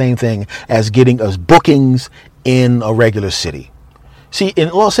not the same thing as getting us bookings in a regular city. See, in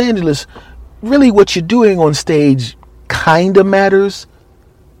Los Angeles, really what you're doing on stage kind of matters,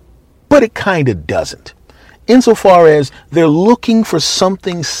 but it kind of doesn't. Insofar as they're looking for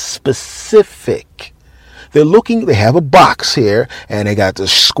something specific. They have a box here, and they got the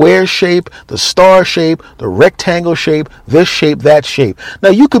square shape, the star shape, the rectangle shape, this shape, that shape. Now,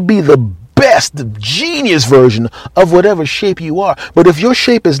 you could be the best, the genius version of whatever shape you are, but if your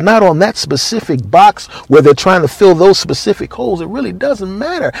shape is not on that specific box where they're trying to fill those specific holes, it really doesn't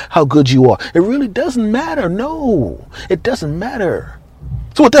matter how good you are. It really doesn't matter. No, it doesn't matter.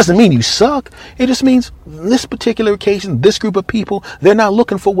 So it doesn't mean you suck. It just means in this particular occasion, this group of people, they're not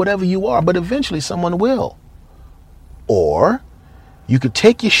looking for whatever you are, but eventually someone will. Or you could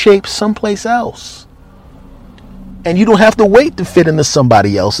take your shape someplace else. And you don't have to wait to fit into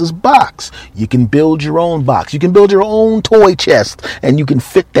somebody else's box. You can build your own box. You can build your own toy chest, and you can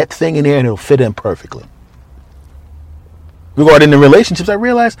fit that thing in there and it'll fit in perfectly. Regarding the relationships, I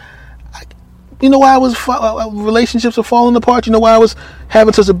realized, you know why relationships are falling apart? You know why I was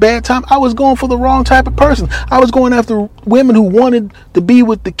having such a bad time? I was going for the wrong type of person. I was going after women who wanted to be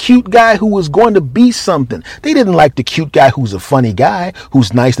with the cute guy who was going to be something. They didn't like the cute guy who's a funny guy,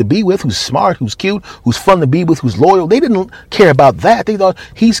 who's nice to be with, who's smart, who's cute, who's fun to be with, who's loyal. They didn't care about that. They thought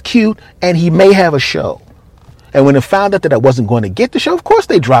he's cute and he may have a show. And when they found out that I wasn't going to get the show, of course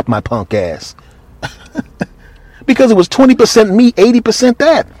they dropped my punk ass. Because it was 20% me, 80%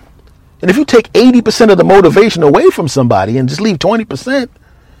 that. And if you take 80% of the motivation away from somebody and just leave 20%,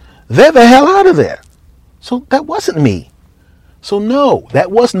 they're the hell out of there. So that wasn't me. So no,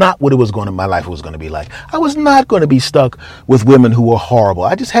 that was not what my life was going to be like. I was not going to be stuck with women who were horrible.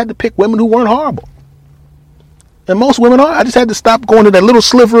 I just had to pick women who weren't horrible. And most women are. I just had to stop going to that little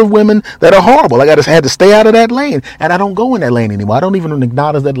sliver of women that are horrible. Like I just had to stay out of that lane. And I don't go in that lane anymore. I don't even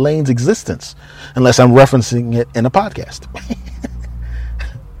acknowledge that lane's existence unless I'm referencing it in a podcast.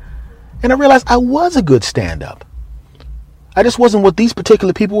 And I realized I was a good stand-up. I just wasn't what these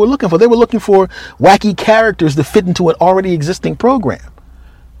particular people were looking for. They were looking for wacky characters to fit into an already existing program.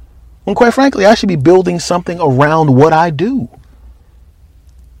 When quite frankly, I should be building something around what I do.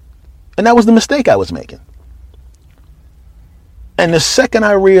 And that was the mistake I was making. And the second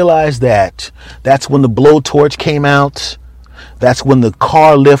I realized that, that's when the blowtorch came out. That's when the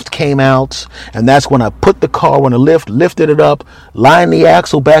car lift came out, and that's when I put the car on the lift, lifted it up, lined the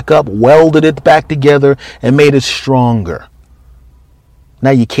axle back up, welded it back together, and made it stronger. Now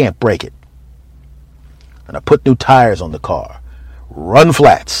you can't break it. And I put new tires on the car, run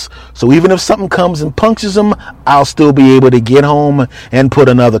flats, so even if something comes and punctures them, I'll still be able to get home and put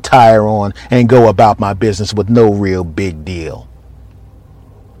another tire on and go about my business with no real big deal.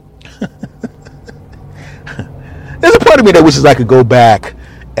 There's a part of me that wishes I could go back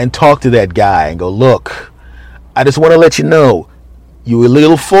and talk to that guy and go, look, I just want to let you know you were a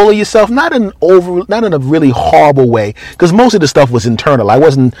little full of yourself, not in a really horrible way, because most of the stuff was internal. I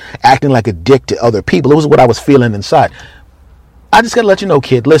wasn't acting like a dick to other people. It was what I was feeling inside. I just got to let you know,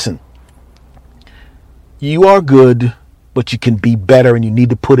 kid, listen, you are good, but you can be better and you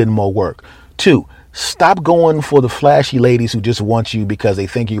need to put in more work. 2, stop going for the flashy ladies who just want you because they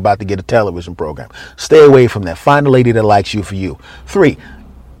think you're about to get a television program. Stay away from that. Find a lady that likes you for you. 3,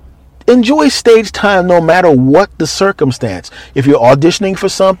 enjoy stage time no matter what the circumstance. If you're auditioning for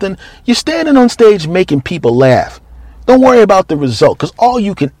something, you're standing on stage making people laugh. Don't worry about the result, because all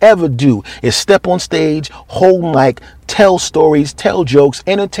you can ever do is step on stage, hold mic, tell stories, tell jokes,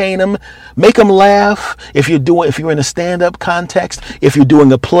 entertain them, make them laugh. If you're in a stand-up context, if you're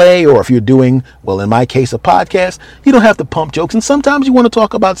doing a play, or if you're doing, well, in my case, a podcast, you don't have to pump jokes. And sometimes you want to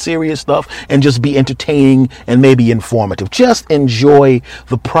talk about serious stuff and just be entertaining and maybe informative. Just enjoy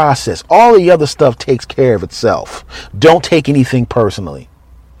the process. All the other stuff takes care of itself. Don't take anything personally.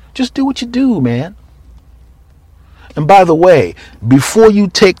 Just do what you do, man. And by the way, before you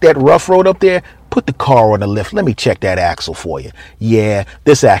take that rough road up there, put the car on the lift. Let me check that axle for you. Yeah,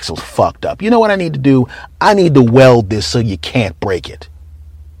 this axle's fucked up. You know what I need to do? I need to weld this so you can't break it.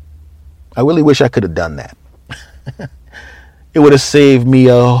 I really wish I could have done that. It would have saved me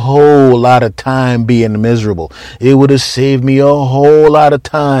a whole lot of time being miserable. It would have saved me a whole lot of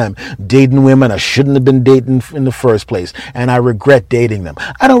time dating women I shouldn't have been dating in the first place. And I regret dating them.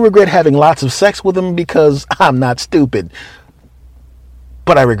 I don't regret having lots of sex with them because I'm not stupid.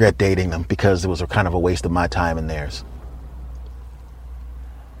 But I regret dating them because it was a kind of a waste of my time and theirs.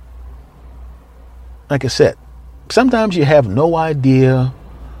 Like I said, sometimes you have no idea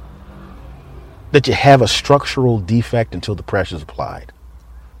that you have a structural defect until the pressure's applied.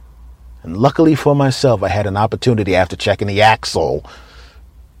 And luckily for myself, I had an opportunity after checking the axle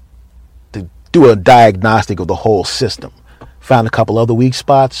to do a diagnostic of the whole system. Found a couple other weak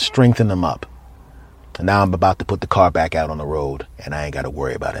spots, strengthened them up. And now I'm about to put the car back out on the road, and I ain't got to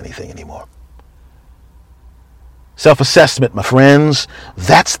worry about anything anymore. Self-assessment, my friends.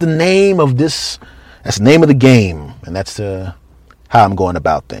 That's the name of this. That's the name of the game. And that's how I'm going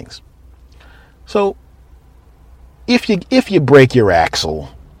about things. So, if you break your axle,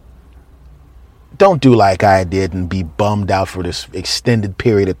 don't do like I did and be bummed out for this extended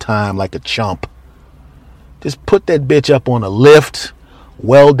period of time like a chump. Just put that bitch up on a lift,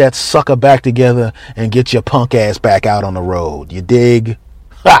 weld that sucker back together, and get your punk ass back out on the road. You dig?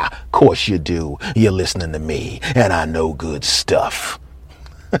 Ha! Of course you do. You're listening to me, and I know good stuff.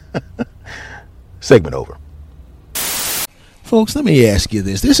 Segment over. Folks, let me ask you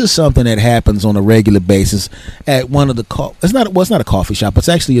this. This is something that happens on a regular basis at one of the it's not a coffee shop. It's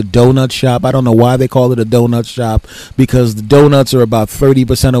actually a donut shop. I don't know why they call it a donut shop, because the donuts are about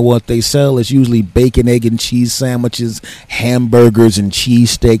 30% of what they sell. It's usually bacon, egg, and cheese sandwiches, hamburgers, and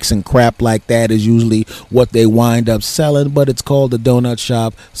cheesesteaks and crap like that is usually what they wind up selling, but it's called a donut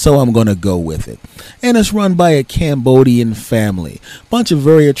shop, so I'm going to go with it. And it's run by a Cambodian family. A bunch of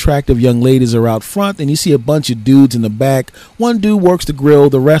very attractive young ladies are out front, and you see a bunch of dudes in the back. One dude works the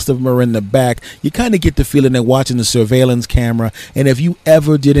grill, the rest of them are in the back. You kind of get the feeling they're watching the surveillance camera, and if you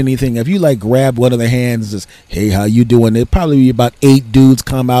ever did anything, if you like grab one of the hands and says, hey, how you doing? There'd probably be about 8 dudes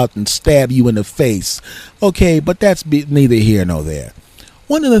come out and stab you in the face. Okay, but that's neither here nor there.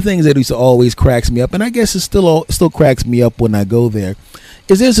 One of the things that used to always cracks me up, and I guess it still cracks me up when I go there,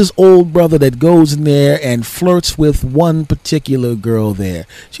 is there's this old brother that goes in there and flirts with one particular girl there.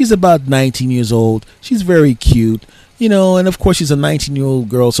 She's about 19 years old. She's very cute. You know, and of course she's a 19-year-old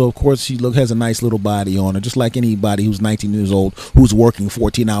girl, so of course she has a nice little body on her, just like anybody who's 19 years old who's working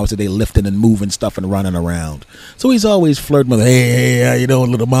 14 hours a day lifting and moving stuff and running around. So he's always flirting with her, hey, how you doing,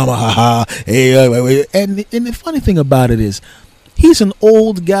 little mama, ha. Hey, and the funny thing about it is, he's an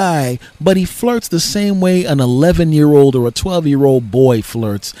old guy, but he flirts the same way an 11-year-old or a 12-year-old boy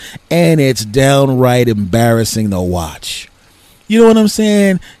flirts, and it's downright embarrassing to watch. You know what I'm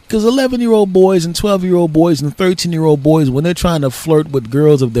saying? Because 11-year-old boys and 12-year-old boys and 13-year-old boys, when they're trying to flirt with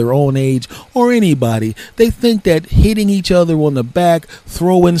girls of their own age or anybody, they think that hitting each other on the back,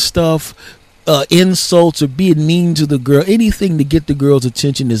 throwing stuff, insults, or being mean to the girl, anything to get the girl's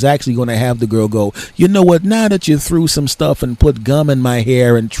attention is actually going to have the girl go, you know what, now that you threw some stuff and put gum in my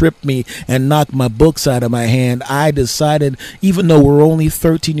hair and tripped me and knocked my books out of my hand, I decided, even though we're only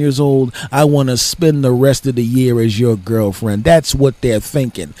 13 years old, I want to spend the rest of the year as your girlfriend. That's what they're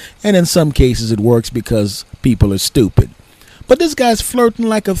thinking. And in some cases it works because people are stupid. But this guy's flirting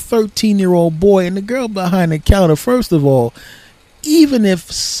like a 13-year-old boy, and the girl behind the counter, first of all, even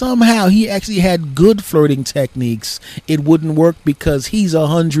if somehow he actually had good flirting techniques, it wouldn't work because he's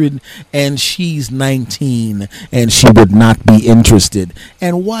 100 and she's 19 and she would not be interested.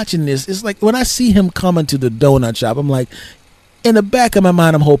 And watching this, it's like when I see him coming to the donut shop, I'm like, in the back of my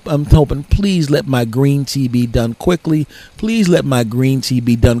mind, I'm hoping, please let my green tea be done quickly. Please let my green tea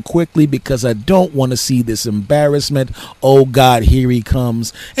be done quickly, because I don't want to see this embarrassment. Oh, God, here he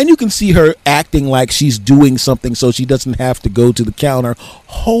comes. And you can see her acting like she's doing something so she doesn't have to go to the counter,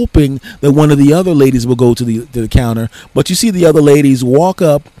 hoping that one of the other ladies will go to the counter. But you see the other ladies walk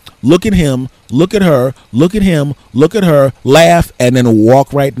up, look at him, look at her, look at him, look at her, laugh, and then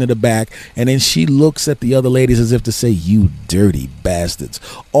walk right into the back. And then she looks at the other ladies as if to say, you dirty bastards.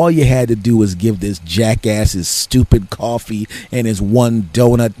 All you had to do was give this jackass his stupid coffee and his one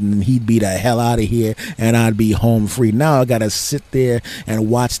donut, and he'd be the hell out of here, and I'd be home free. Now I got to sit there and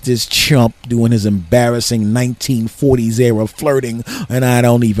watch this chump doing his embarrassing 1940s era flirting, and I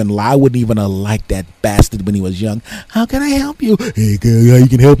wouldn't even have liked that bastard when he was young. How can I help you? Hey, girl, you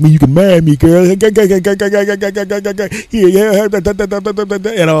can help me. You can marry me, girl. And all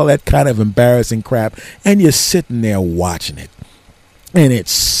that kind of embarrassing crap. And you're sitting there watching it. And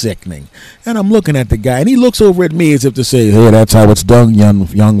it's sickening. And I'm looking at the guy, and he looks over at me as if to say, hey, that's how it's done,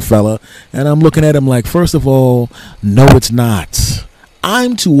 young fella. And I'm looking at him like, first of all, no, it's not.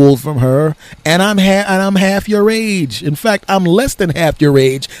 I'm too old for her, and I'm half your age. In fact, I'm less than half your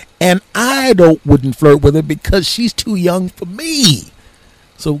age, and I wouldn't flirt with her because she's too young for me.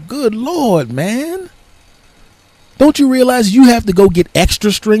 So good Lord, man. Don't you realize you have to go get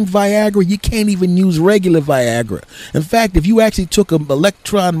extra strength Viagra? You can't even use regular Viagra. In fact, if you actually took an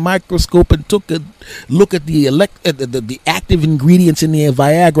electron microscope and took a look at the active ingredients in the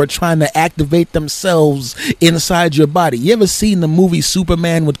Viagra trying to activate themselves inside your body. You ever seen the movie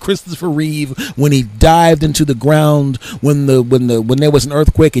Superman with Christopher Reeve when he dived into the ground when there was an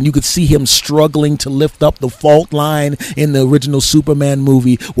earthquake and you could see him struggling to lift up the fault line in the original Superman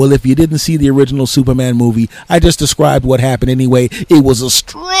movie? Well, if you didn't see the original Superman movie, I just described what happened anyway. It was a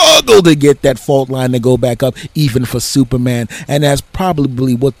struggle to get that fault line to go back up, even for Superman, and that's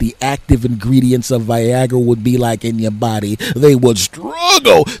probably what the active ingredients of Viagra would be like in your body. They would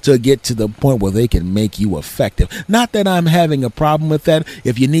struggle to get to the point where they can make you effective. Not that I'm having a problem with that.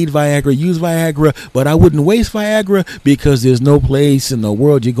 If you need Viagra, use Viagra, but I wouldn't waste Viagra because there's no place in the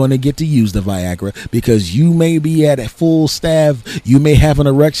world you're going to get to use the Viagra, because you may be at a full staff, you may have an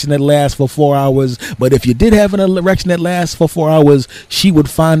erection that lasts for 4 hours, but if you did have an erection that lasts for 4 hours, she would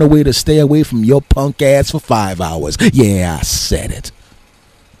find a way to stay away from your punk ass for 5 hours. Yeah, I said it.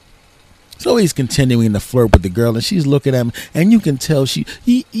 So he's continuing to flirt with the girl, and she's looking at him, and you can tell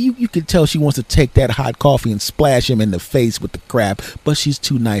you can tell she wants to take that hot coffee and splash him in the face with the crap, but she's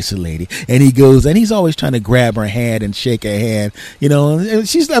too nice a lady. And he goes, and he's always trying to grab her hand and shake her hand, you know. And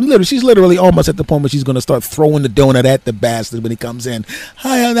she's literally almost at the point where she's going to start throwing the donut at the bastard when he comes in.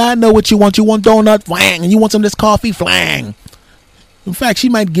 Hi, I know what you want. You want donut, flang, and you want some of this coffee, flang. In fact, she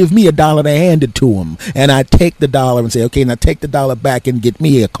might give me $1 to hand it to him, and I take the $1 and say, okay, now take the $1 back and get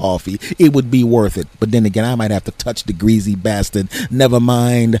me a coffee. It would be worth it. But then again, I might have to touch the greasy bastard. Never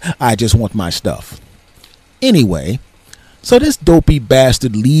mind, I just want my stuff. Anyway, so this dopey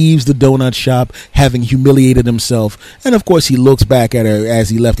bastard leaves the donut shop having humiliated himself, and of course he looks back at her as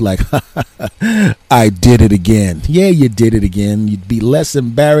he left like, I did it again. Yeah, you did it again. You'd be less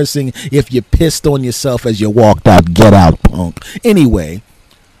embarrassing if you pissed on yourself as you walked out. Get out, punk. Anyway,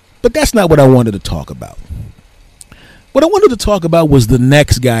 but that's not what I wanted to talk about. What I wanted to talk about was the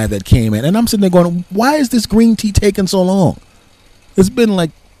next guy that came in, and I'm sitting there going, why is this green tea taking so long? It's been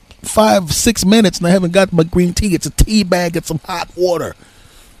like 5-6 minutes and I haven't got my green tea. It's a tea bag and some hot water.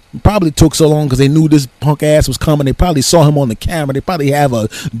 It probably took so long because they knew this punk ass was coming. They probably saw him on the camera. They probably have a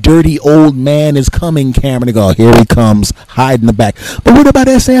dirty old man is coming camera. They go, oh, here he comes, hide in the back. But what about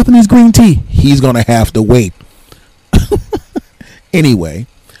S. Anthony's green tea? He's going to have to wait. Anyway,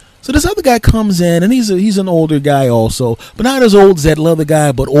 so this other guy comes in, and he's an older guy also, but not as old as that other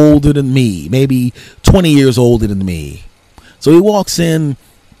guy, but older than me, maybe 20 years older than me. So he walks in,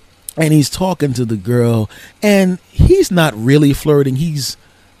 and he's talking to the girl, and he's not really flirting.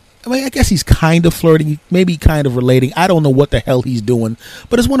 I guess he's kind of flirting, maybe kind of relating. I don't know what the hell he's doing,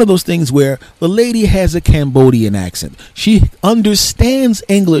 but it's one of those things where the lady has a Cambodian accent. She understands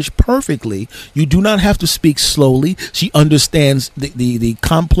English perfectly. You do not have to speak slowly. She understands the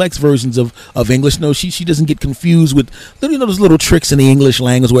complex versions of English. No, she doesn't get confused with, you know, those little tricks in the English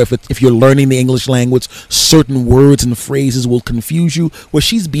language where if you're learning the English language, certain words and phrases will confuse you. Well,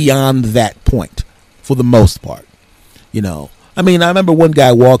 she's beyond that point for the most part, you know. I mean, I remember one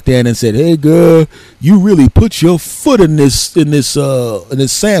guy walked in and said, "Hey, girl, you really put your foot in this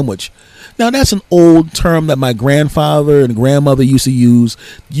sandwich." Now, that's an old term that my grandfather and grandmother used to use.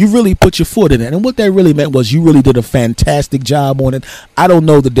 You really put your foot in it. And what that really meant was you really did a fantastic job on it. I don't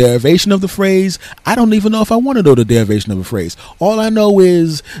know the derivation of the phrase. I don't even know if I want to know the derivation of the phrase. All I know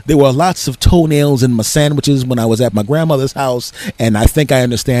is there were lots of toenails in my sandwiches when I was at my grandmother's house, and I think I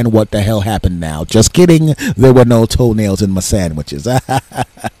understand what the hell happened now. Just kidding. There were no toenails in my sandwiches. Was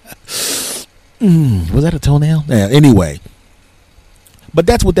that a toenail? Yeah, anyway. But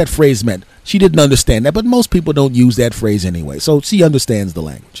that's what that phrase meant. She didn't understand that, but most people don't use that phrase anyway. So she understands the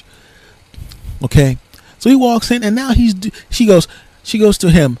language. Okay? So he walks in, and now she goes to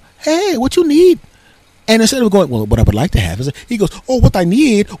him, "Hey, what you need?" And instead of going, "Well, what I would like to have," he goes, "Oh, what I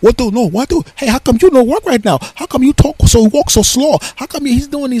need? Hey, how come you don't work right now? How come you walk so slow? How come he's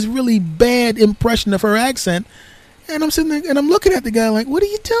doing these really bad impression of her accent?" And I'm sitting there, and I'm looking at the guy like, "What are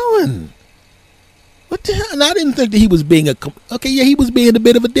you doing? What the hell?" And I didn't think that he was being he was being a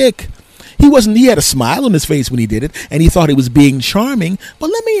bit of a dick. He had a smile on his face when he did it, and he thought he was being charming.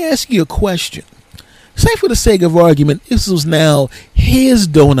 But let me ask you a question. Say for the sake of argument, this was now his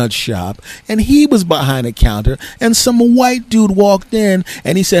donut shop, and he was behind the counter, and some white dude walked in,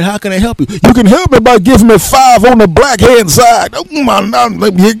 and he said, "How can I help you?" "You can help me by giving me 5 on the black hand side." "Oh,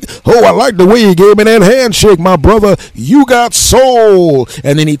 I like the way you gave me that handshake, my brother. You got soul."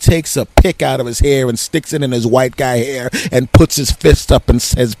 And then he takes a pick out of his hair and sticks it in his white guy hair and puts his fist up and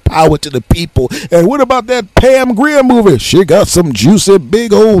says, "Power to the people." "And what about that Pam Grier movie? She got some juicy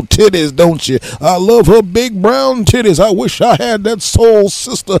big old titties, don't she? I love love her big brown titties. I wish I had that soul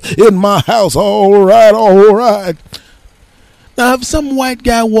sister in my house. All right, all right. Now, if some white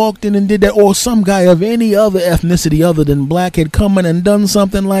guy walked in and did that, or some guy of any other ethnicity other than black had come in and done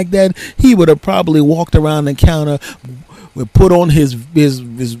something like that, he would have probably walked around the counter, would put on his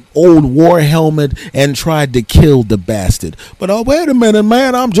old war helmet and tried to kill the bastard. But oh, wait a minute,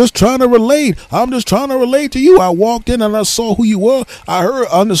 man, I'm just trying to relate. I'm just trying to relate to you. I walked in and I saw who you were. I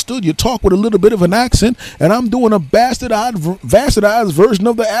understood you talk with a little bit of an accent, and I'm doing a bastardized version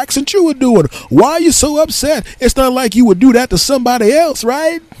of the accent you were doing. Why are you so upset? It's not like you would do that to somebody else,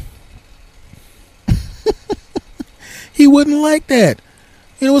 right? He wouldn't like that.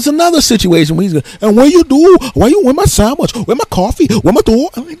 It was another situation where he's going, and what you do? Where my sandwich? Where my coffee? Where my door?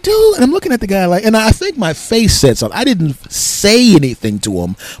 I'm like, dude, and I'm looking at the guy like, and I think my face said something. I didn't say anything to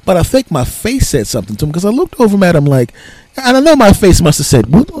him, but I think my face said something to him because I looked over at him like, and I know my face must have said,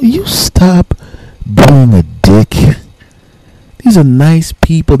 will you stop being a dick? These are nice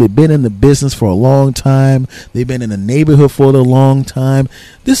people. They've been in the business for a long time. They've been in the neighborhood for a long time.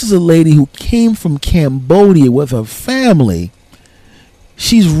 This is a lady who came from Cambodia with her family.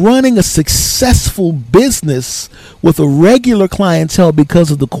 She's running a successful business with a regular clientele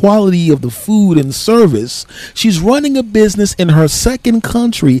because of the quality of the food and service. She's running a business in her second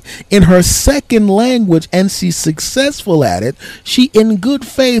country, in her second language, and she's successful at it. She, in good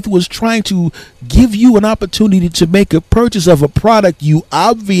faith, was trying to give you an opportunity to make a purchase of a product you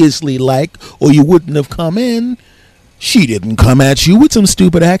obviously like, or you wouldn't have come in. She didn't come at you with some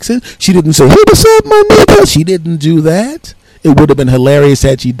stupid accent. She didn't say, "Hey, what's up, my nigga?" She didn't do that. It would have been hilarious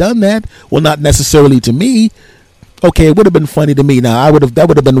had she done that. Well, not necessarily to me. Okay, it would have been funny to me. Now, that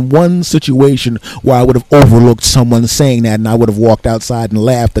would have been one situation where I would have overlooked someone saying that, and I would have walked outside and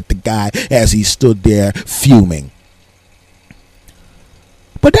laughed at the guy as he stood there fuming.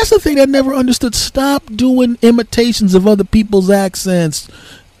 But that's the thing I never understood. Stop doing imitations of other people's accents.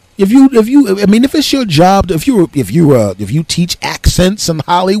 If it's your job, if you teach accents in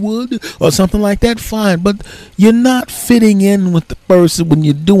Hollywood or something like that, fine. But you're not fitting in with the person when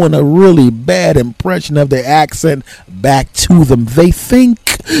you're doing a really bad impression of their accent back to them. They think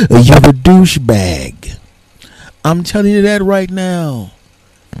you're a douchebag. I'm telling you that right now.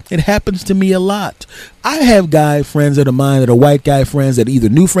 It happens to me a lot. I have guy friends that are mine that are white guy friends that are either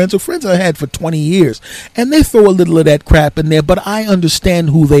new friends or friends I had for 20 years. And they throw a little of that crap in there, but I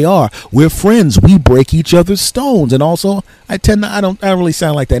understand who they are. We're friends. We break each other's stones. And also, I don't really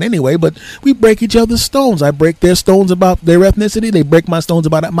sound like that anyway, but we break each other's stones. I break their stones about their ethnicity. They break my stones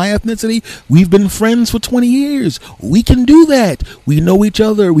about my ethnicity. We've been friends for 20 years. We can do that. We know each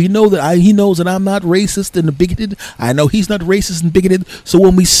other. We know that he knows that I'm not racist and bigoted. I know he's not racist and bigoted. So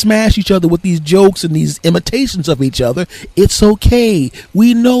when we smash each other with these jokes and these imitations of each other, it's okay.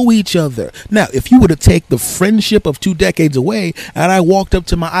 We know each other. Now, if you were to take the friendship of 2 decades away and I walked up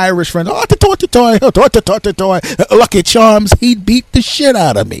to my Irish friend, Lucky Charms, he'd beat the shit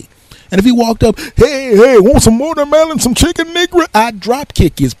out of me. And if he walked up, hey, want some watermelon, some chicken nigger, I'd drop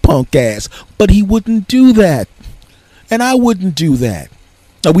kick his punk ass. But he wouldn't do that. And I wouldn't do that.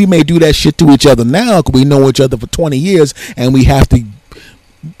 Now, we may do that shit to each other now because we know each other for 20 years and we have to.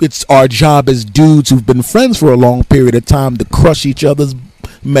 It's our job as dudes who've been friends for a long period of time to crush each other's,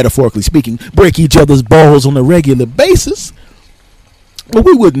 metaphorically speaking, break each other's balls on a regular basis. But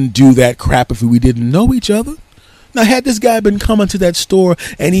we wouldn't do that crap if we didn't know each other. Now, had this guy been coming to that store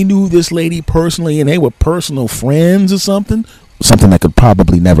and he knew this lady personally and they were personal friends or something that could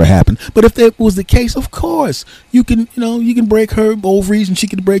probably never happen. But if that was the case, of course, you can break her ovaries and she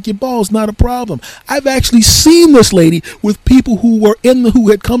can break your balls. Not a problem. I've actually seen this lady with people who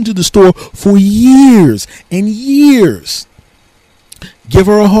had come to the store for years and years give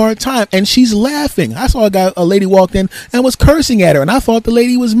her a hard time, and she's laughing. I saw a lady walked in and was cursing at her, and I thought the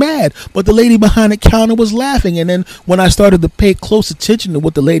lady was mad, but the lady behind the counter was laughing. And then when I started to pay close attention to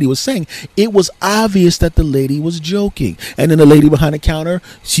what the lady was saying, it was obvious that the lady was joking. And then the lady behind the counter,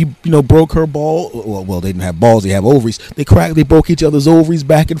 she broke her ball. Well, they didn't have balls; they have ovaries. They broke each other's ovaries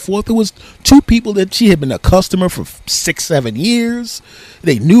back and forth. There was 2 people that she had been a customer for 6-7 years.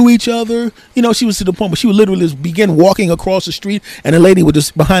 They knew each other. She was to the point where she would literally just begin walking across the street, and the lady would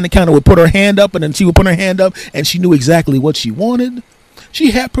just behind the counter would put her hand up, and then she would put her hand up, and she knew exactly what she wanted. She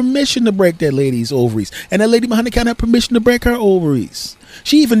had permission to break that lady's ovaries, and that lady behind the counter had permission to break her ovaries.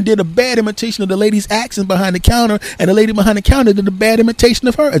 She even did a bad imitation of the lady's accent behind the counter, and the lady behind the counter did a bad imitation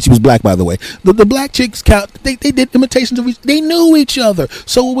of her. And she was black, by the way. The black chicks, they did imitations of they knew each other,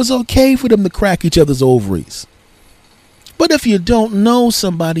 so it was okay for them to crack each other's ovaries. But if you don't know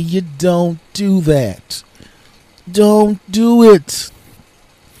somebody, you don't do that. Don't do it.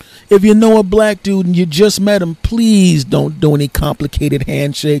 If you know a black dude and you just met him, please don't do any complicated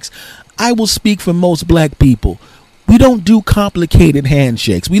handshakes. I will speak for most black people. We don't do complicated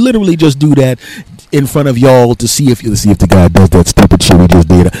handshakes. We literally just do that in front of y'all to see if the guy does that stupid shit we just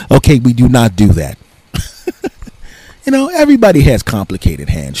did. Okay, we do not do that. Everybody has complicated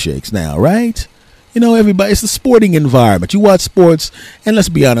handshakes now, right? Everybody, it's a sporting environment. You watch sports, and let's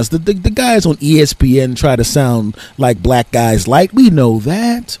be honest, the guys on ESPN try to sound like black guys like. We know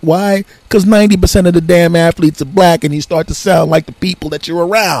that. Why? Because 90% of the damn athletes are black, and you start to sound like the people that you're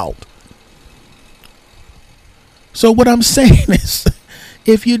around. So what I'm saying is,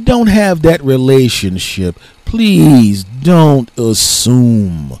 if you don't have that relationship, please don't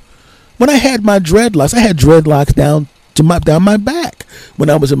assume. When I had my dreadlocks, I had dreadlocks down my back when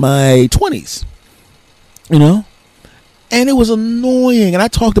I was in my 20s. And it was annoying. And I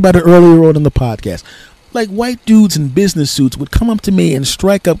talked about it earlier on in the podcast. Like, white dudes in business suits would come up to me and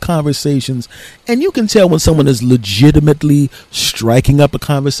strike up conversations. And you can tell when someone is legitimately striking up a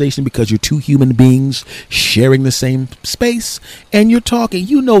conversation because you're two human beings sharing the same space. And you're talking.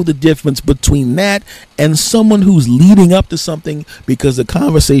 You know the difference between that and someone who's leading up to something because the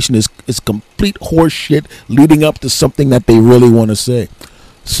conversation is complete horse shit leading up to something that they really want to say.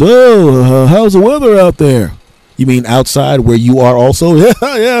 So, how's the weather out there? You mean outside where you are also? Yeah,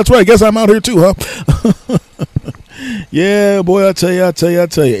 that's right. Guess I'm out here too, huh? Yeah, boy, I tell you.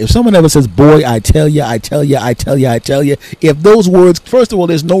 If someone ever says, boy, I tell you, if those words, first of all,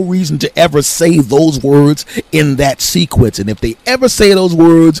 there's no reason to ever say those words in that sequence. And if they ever say those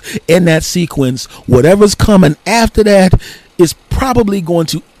words in that sequence, whatever's coming after that is probably going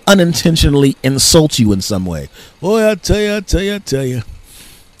to unintentionally insult you in some way. Boy, I tell you.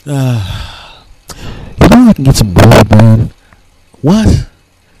 I can get some weed, man. What?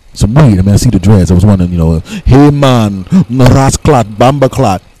 Some weed. I see the dreads. I was wondering, hey man, Rasklat,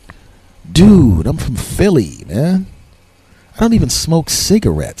 Bambaklat. Dude, I'm from Philly, man. I don't even smoke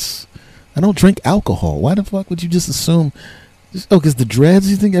cigarettes. I don't drink alcohol. Why the fuck would you just assume? Because the dreads?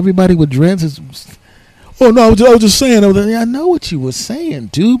 You think everybody with dreads is... Oh, no, I was just saying. I know what you were saying,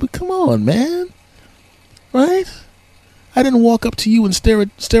 dude, but come on, man. Right? I didn't walk up to you and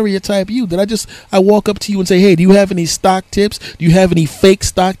stereotype you. I walk up to you and say, hey, do you have any stock tips? Do you have any fake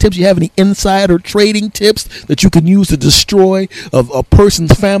stock tips? Do you have any insider trading tips that you can use to destroy a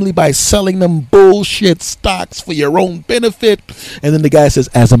person's family by selling them bullshit stocks for your own benefit? And then the guy says,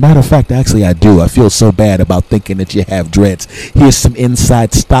 as a matter of fact, actually, I do. I feel so bad about thinking that you have dreads. Here's some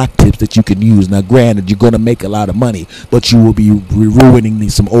inside stock tips that you can use. Now, granted, you're going to make a lot of money, but you will be ruining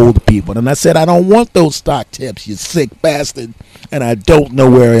some old people. And I said, I don't want those stock tips, you sick bastard. And I don't know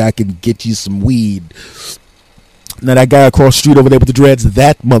where I can get you some weed. Now that guy across the street over there with the dreads,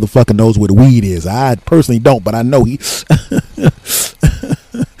 that motherfucker knows where the weed is. I personally don't, but I know he.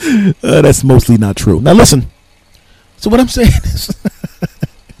 That's mostly not true. Now listen. So what I'm saying is,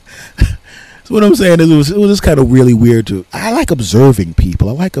 it was just kind of really weird to. I like observing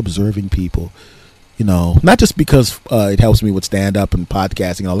people. Not just because it helps me with stand up and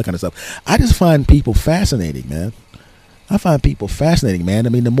podcasting and all that kind of stuff. I just find people fascinating, man. That's why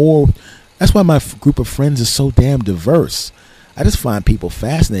my group of friends is so damn diverse. I just find people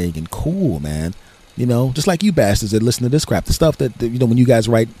fascinating and cool, man. Just like you bastards that listen to this crap. The stuff that, when you guys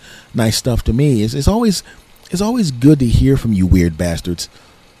write nice stuff to me, it's always good to hear from you weird bastards.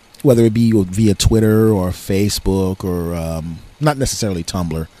 Whether it be via Twitter or Facebook or not necessarily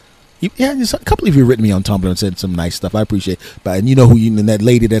Tumblr. Yeah, a couple of you have written me on Tumblr and said some nice stuff. I appreciate it. But and and that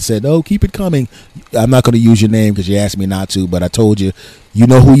lady that said, oh, keep it coming. I'm not going to use your name because you asked me not to, but I told you, you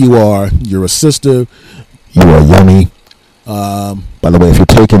know who you are. You're a sister. You are yummy. By the way, if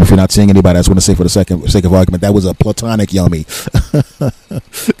you're not seeing anybody, I just want to say for the sake of argument, that was a platonic yummy.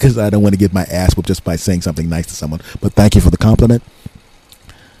 Because I don't want to get my ass whooped just by saying something nice to someone. But thank you for the compliment.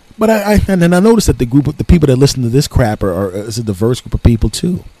 But I noticed that the people that listen to this crap is a diverse group of people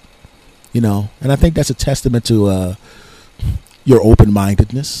too. And I think that's a testament to your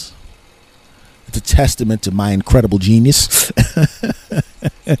open-mindedness. It's a testament to my incredible genius.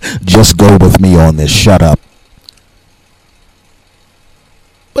 Just go with me on this. Shut up.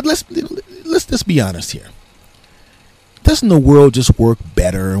 But let's just be honest here. Doesn't the world just work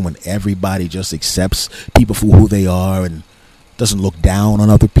better when everybody just accepts people for who they are and doesn't look down on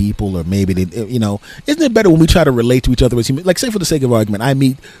other people? Or maybe isn't it better when we try to relate to each other as humans? Like, say for the sake of argument, I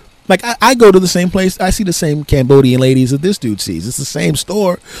meet. Like, I go to the same place. I see the same Cambodian ladies that this dude sees. It's the same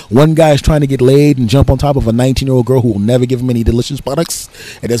store. One guy's trying to get laid and jump on top of a 19-year-old girl who will never give him any delicious buttocks.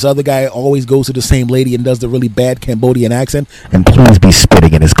 And this other guy always goes to the same lady and does the really bad Cambodian accent. And please be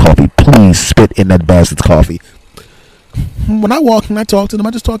spitting in his coffee. Please spit in that bastard's coffee. When I walk and I talk to them,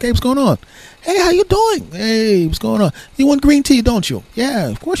 I just talk, hey, what's going on? Hey, how you doing? Hey, what's going on? You want green tea, don't you? Yeah,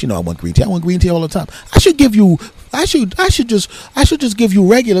 of course you know I want green tea. I want green tea all the time. I should just give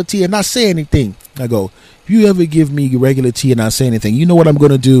you regular tea and not say anything. I go, if you ever give me regular tea and not say anything, you know what I'm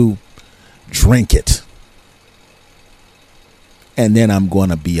going to do? Drink it. And then I'm going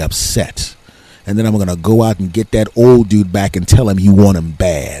to be upset. And then I'm going to go out and get that old dude back and tell him you want him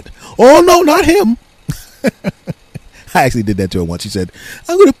bad. Oh, no, not him. I actually did that to her once. She said,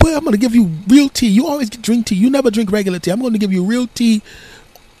 I'm going to give you real tea. You always drink tea. You never drink regular tea. I'm going to give you real tea,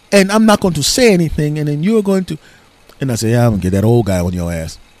 and I'm not going to say anything, and then you're going to. And I said, yeah, I'm going to get that old guy on your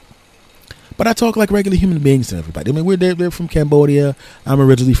ass. But I talk like regular human beings to everybody. I mean, they're from Cambodia. I'm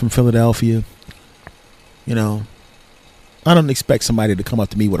originally from Philadelphia. You know, I don't expect somebody to come up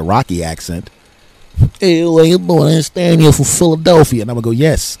to me with a Rocky accent. Hey, what you doing? I understand you're from Philadelphia. And I'm going to go,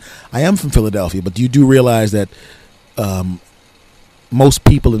 yes, I am from Philadelphia. But you do realize that most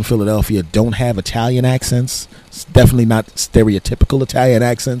people in Philadelphia don't have Italian accents. It's definitely not stereotypical Italian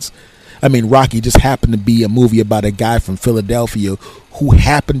accents. I mean, Rocky just happened to be a movie about a guy from Philadelphia who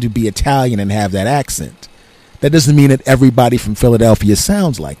happened to be Italian and have that accent. That doesn't mean that everybody from Philadelphia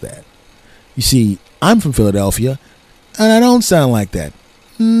sounds like that. You see, I'm from Philadelphia, and I don't sound like that.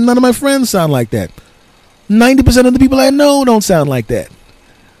 None of my friends sound like that. 90% of the people I know don't sound like that.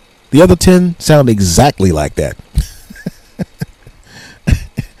 The other 10 sound exactly like that.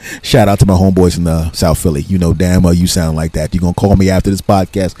 Shout out to my homeboys in South Philly. You know damn well you sound like that. You're going to call me after this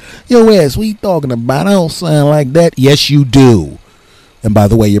podcast. Yo, Ash, what you talking about? I don't sound like that. Yes, you do. And by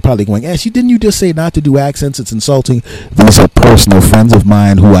the way, you're probably going, Ash, didn't you just say not to do accents? It's insulting. These are personal friends of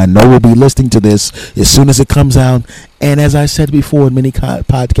mine who I know will be listening to this as soon as it comes out. And as I said before in many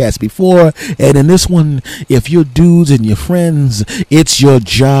podcasts before, and in this one, if you're dudes and your friends, it's your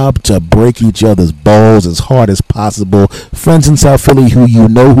job to break each other's balls as hard as possible. Friends in South Philly who you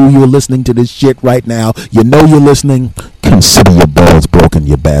know who you're listening to this shit right now, you know you're listening, consider your balls broken,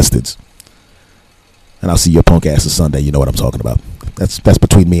 you bastards. And I'll see your punk asses Sunday. You know what I'm talking about. That's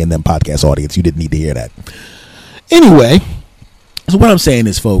between me and them podcast audience. You didn't need to hear that. Anyway, so what I'm saying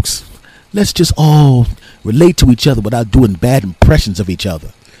is, folks, let's just all relate to each other without doing bad impressions of each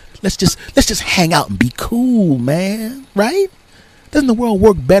other. Let's just hang out and be cool, man. Right? Doesn't the world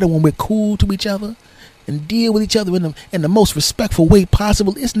work better when we're cool to each other and deal with each other in the most respectful way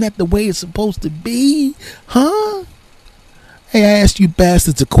possible? Isn't that the way it's supposed to be? Huh? Hey, I asked you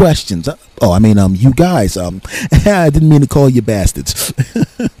bastards a questions. You guys. I didn't mean to call you bastards.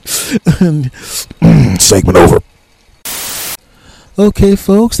 Segment over. Okay,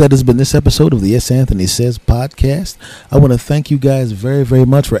 folks, that has been this episode of the S. Anthony Says podcast. I want to thank you guys very, very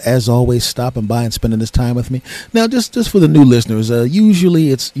much for, as always, stopping by and spending this time with me. Now, just for the new listeners, usually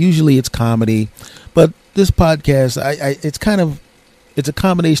it's comedy, but this podcast, it's a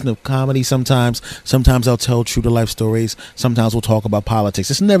combination of comedy sometimes. Sometimes I'll tell true to life stories. Sometimes we'll talk about politics.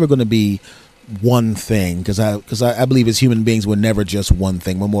 It's never going to be one thing because I believe as human beings we're never just one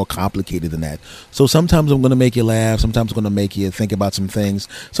thing. We're more complicated than that. So sometimes I'm going to make you laugh. Sometimes I'm going to make you think about some things.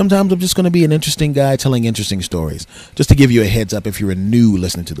 Sometimes I'm just going to be an interesting guy telling interesting stories. Just to give you a heads up if you're a new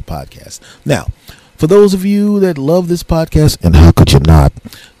listening to the podcast. Now, for those of you that love this podcast, and how could you not,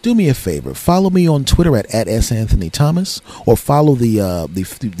 do me a favor. Follow me on Twitter at @SAnthonyThomas, or follow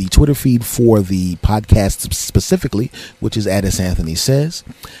the Twitter feed for the podcast specifically, which is @SAnthonySays.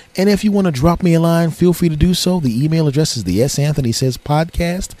 And if you want to drop me a line, feel free to do so. The email address is the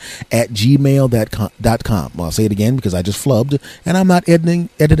SAnthonySaysPodcast @gmail.com. Well, I'll say it again because I just flubbed, and I'm not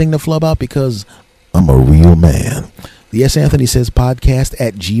editing the flub out because I'm a real man. The S. Anthony Says podcast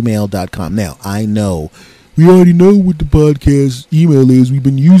 @gmail.com. Now, I know we already know what the podcast email is. We've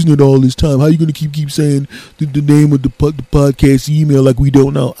been using it all this time. How are you going to keep saying the name of the podcast email like we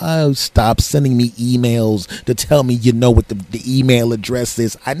don't know? Oh, stop sending me emails to tell me you know what the email address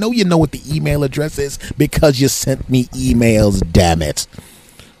is. I know you know what the email address is because you sent me emails, damn it.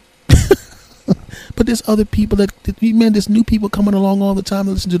 But there's other people there's new people coming along all the time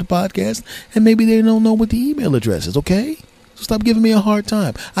to listen to the podcast, and maybe they don't know what the email address is, okay? So stop giving me a hard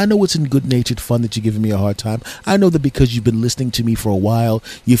time. I know it's in good-natured fun that you're giving me a hard time. I know that because you've been listening to me for a while,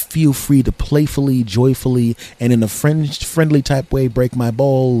 you feel free to playfully, joyfully, and in a friendly type way break my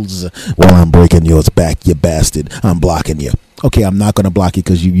balls. While I'm breaking yours back, you bastard. I'm blocking you. Okay, I'm not going to block you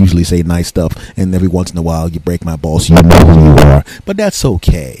because you usually say nice stuff, and every once in a while you break my balls. You know who you are. But that's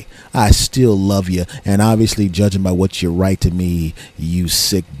okay. I still love you, and obviously, judging by what you write to me, you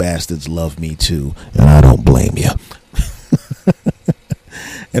sick bastards love me too, and I don't blame you.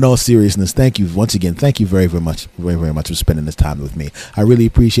 In all seriousness, thank you once again. Thank you very, very much for spending this time with me. I really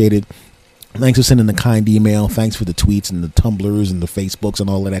appreciate it. Thanks for sending the kind email. Thanks for the tweets and the Tumblrs and the Facebooks and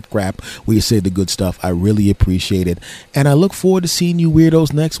all of that crap where you say the good stuff. I really appreciate it. And I look forward to seeing you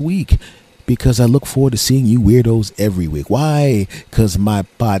weirdos next week, because I look forward to seeing you weirdos every week. Why? Because my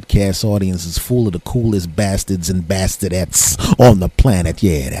podcast audience is full of the coolest bastards and bastardettes on the planet.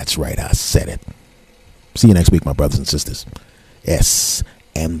 Yeah, that's right. I said it. See you next week, my brothers and sisters. S.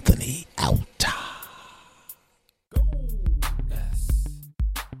 Anthony out.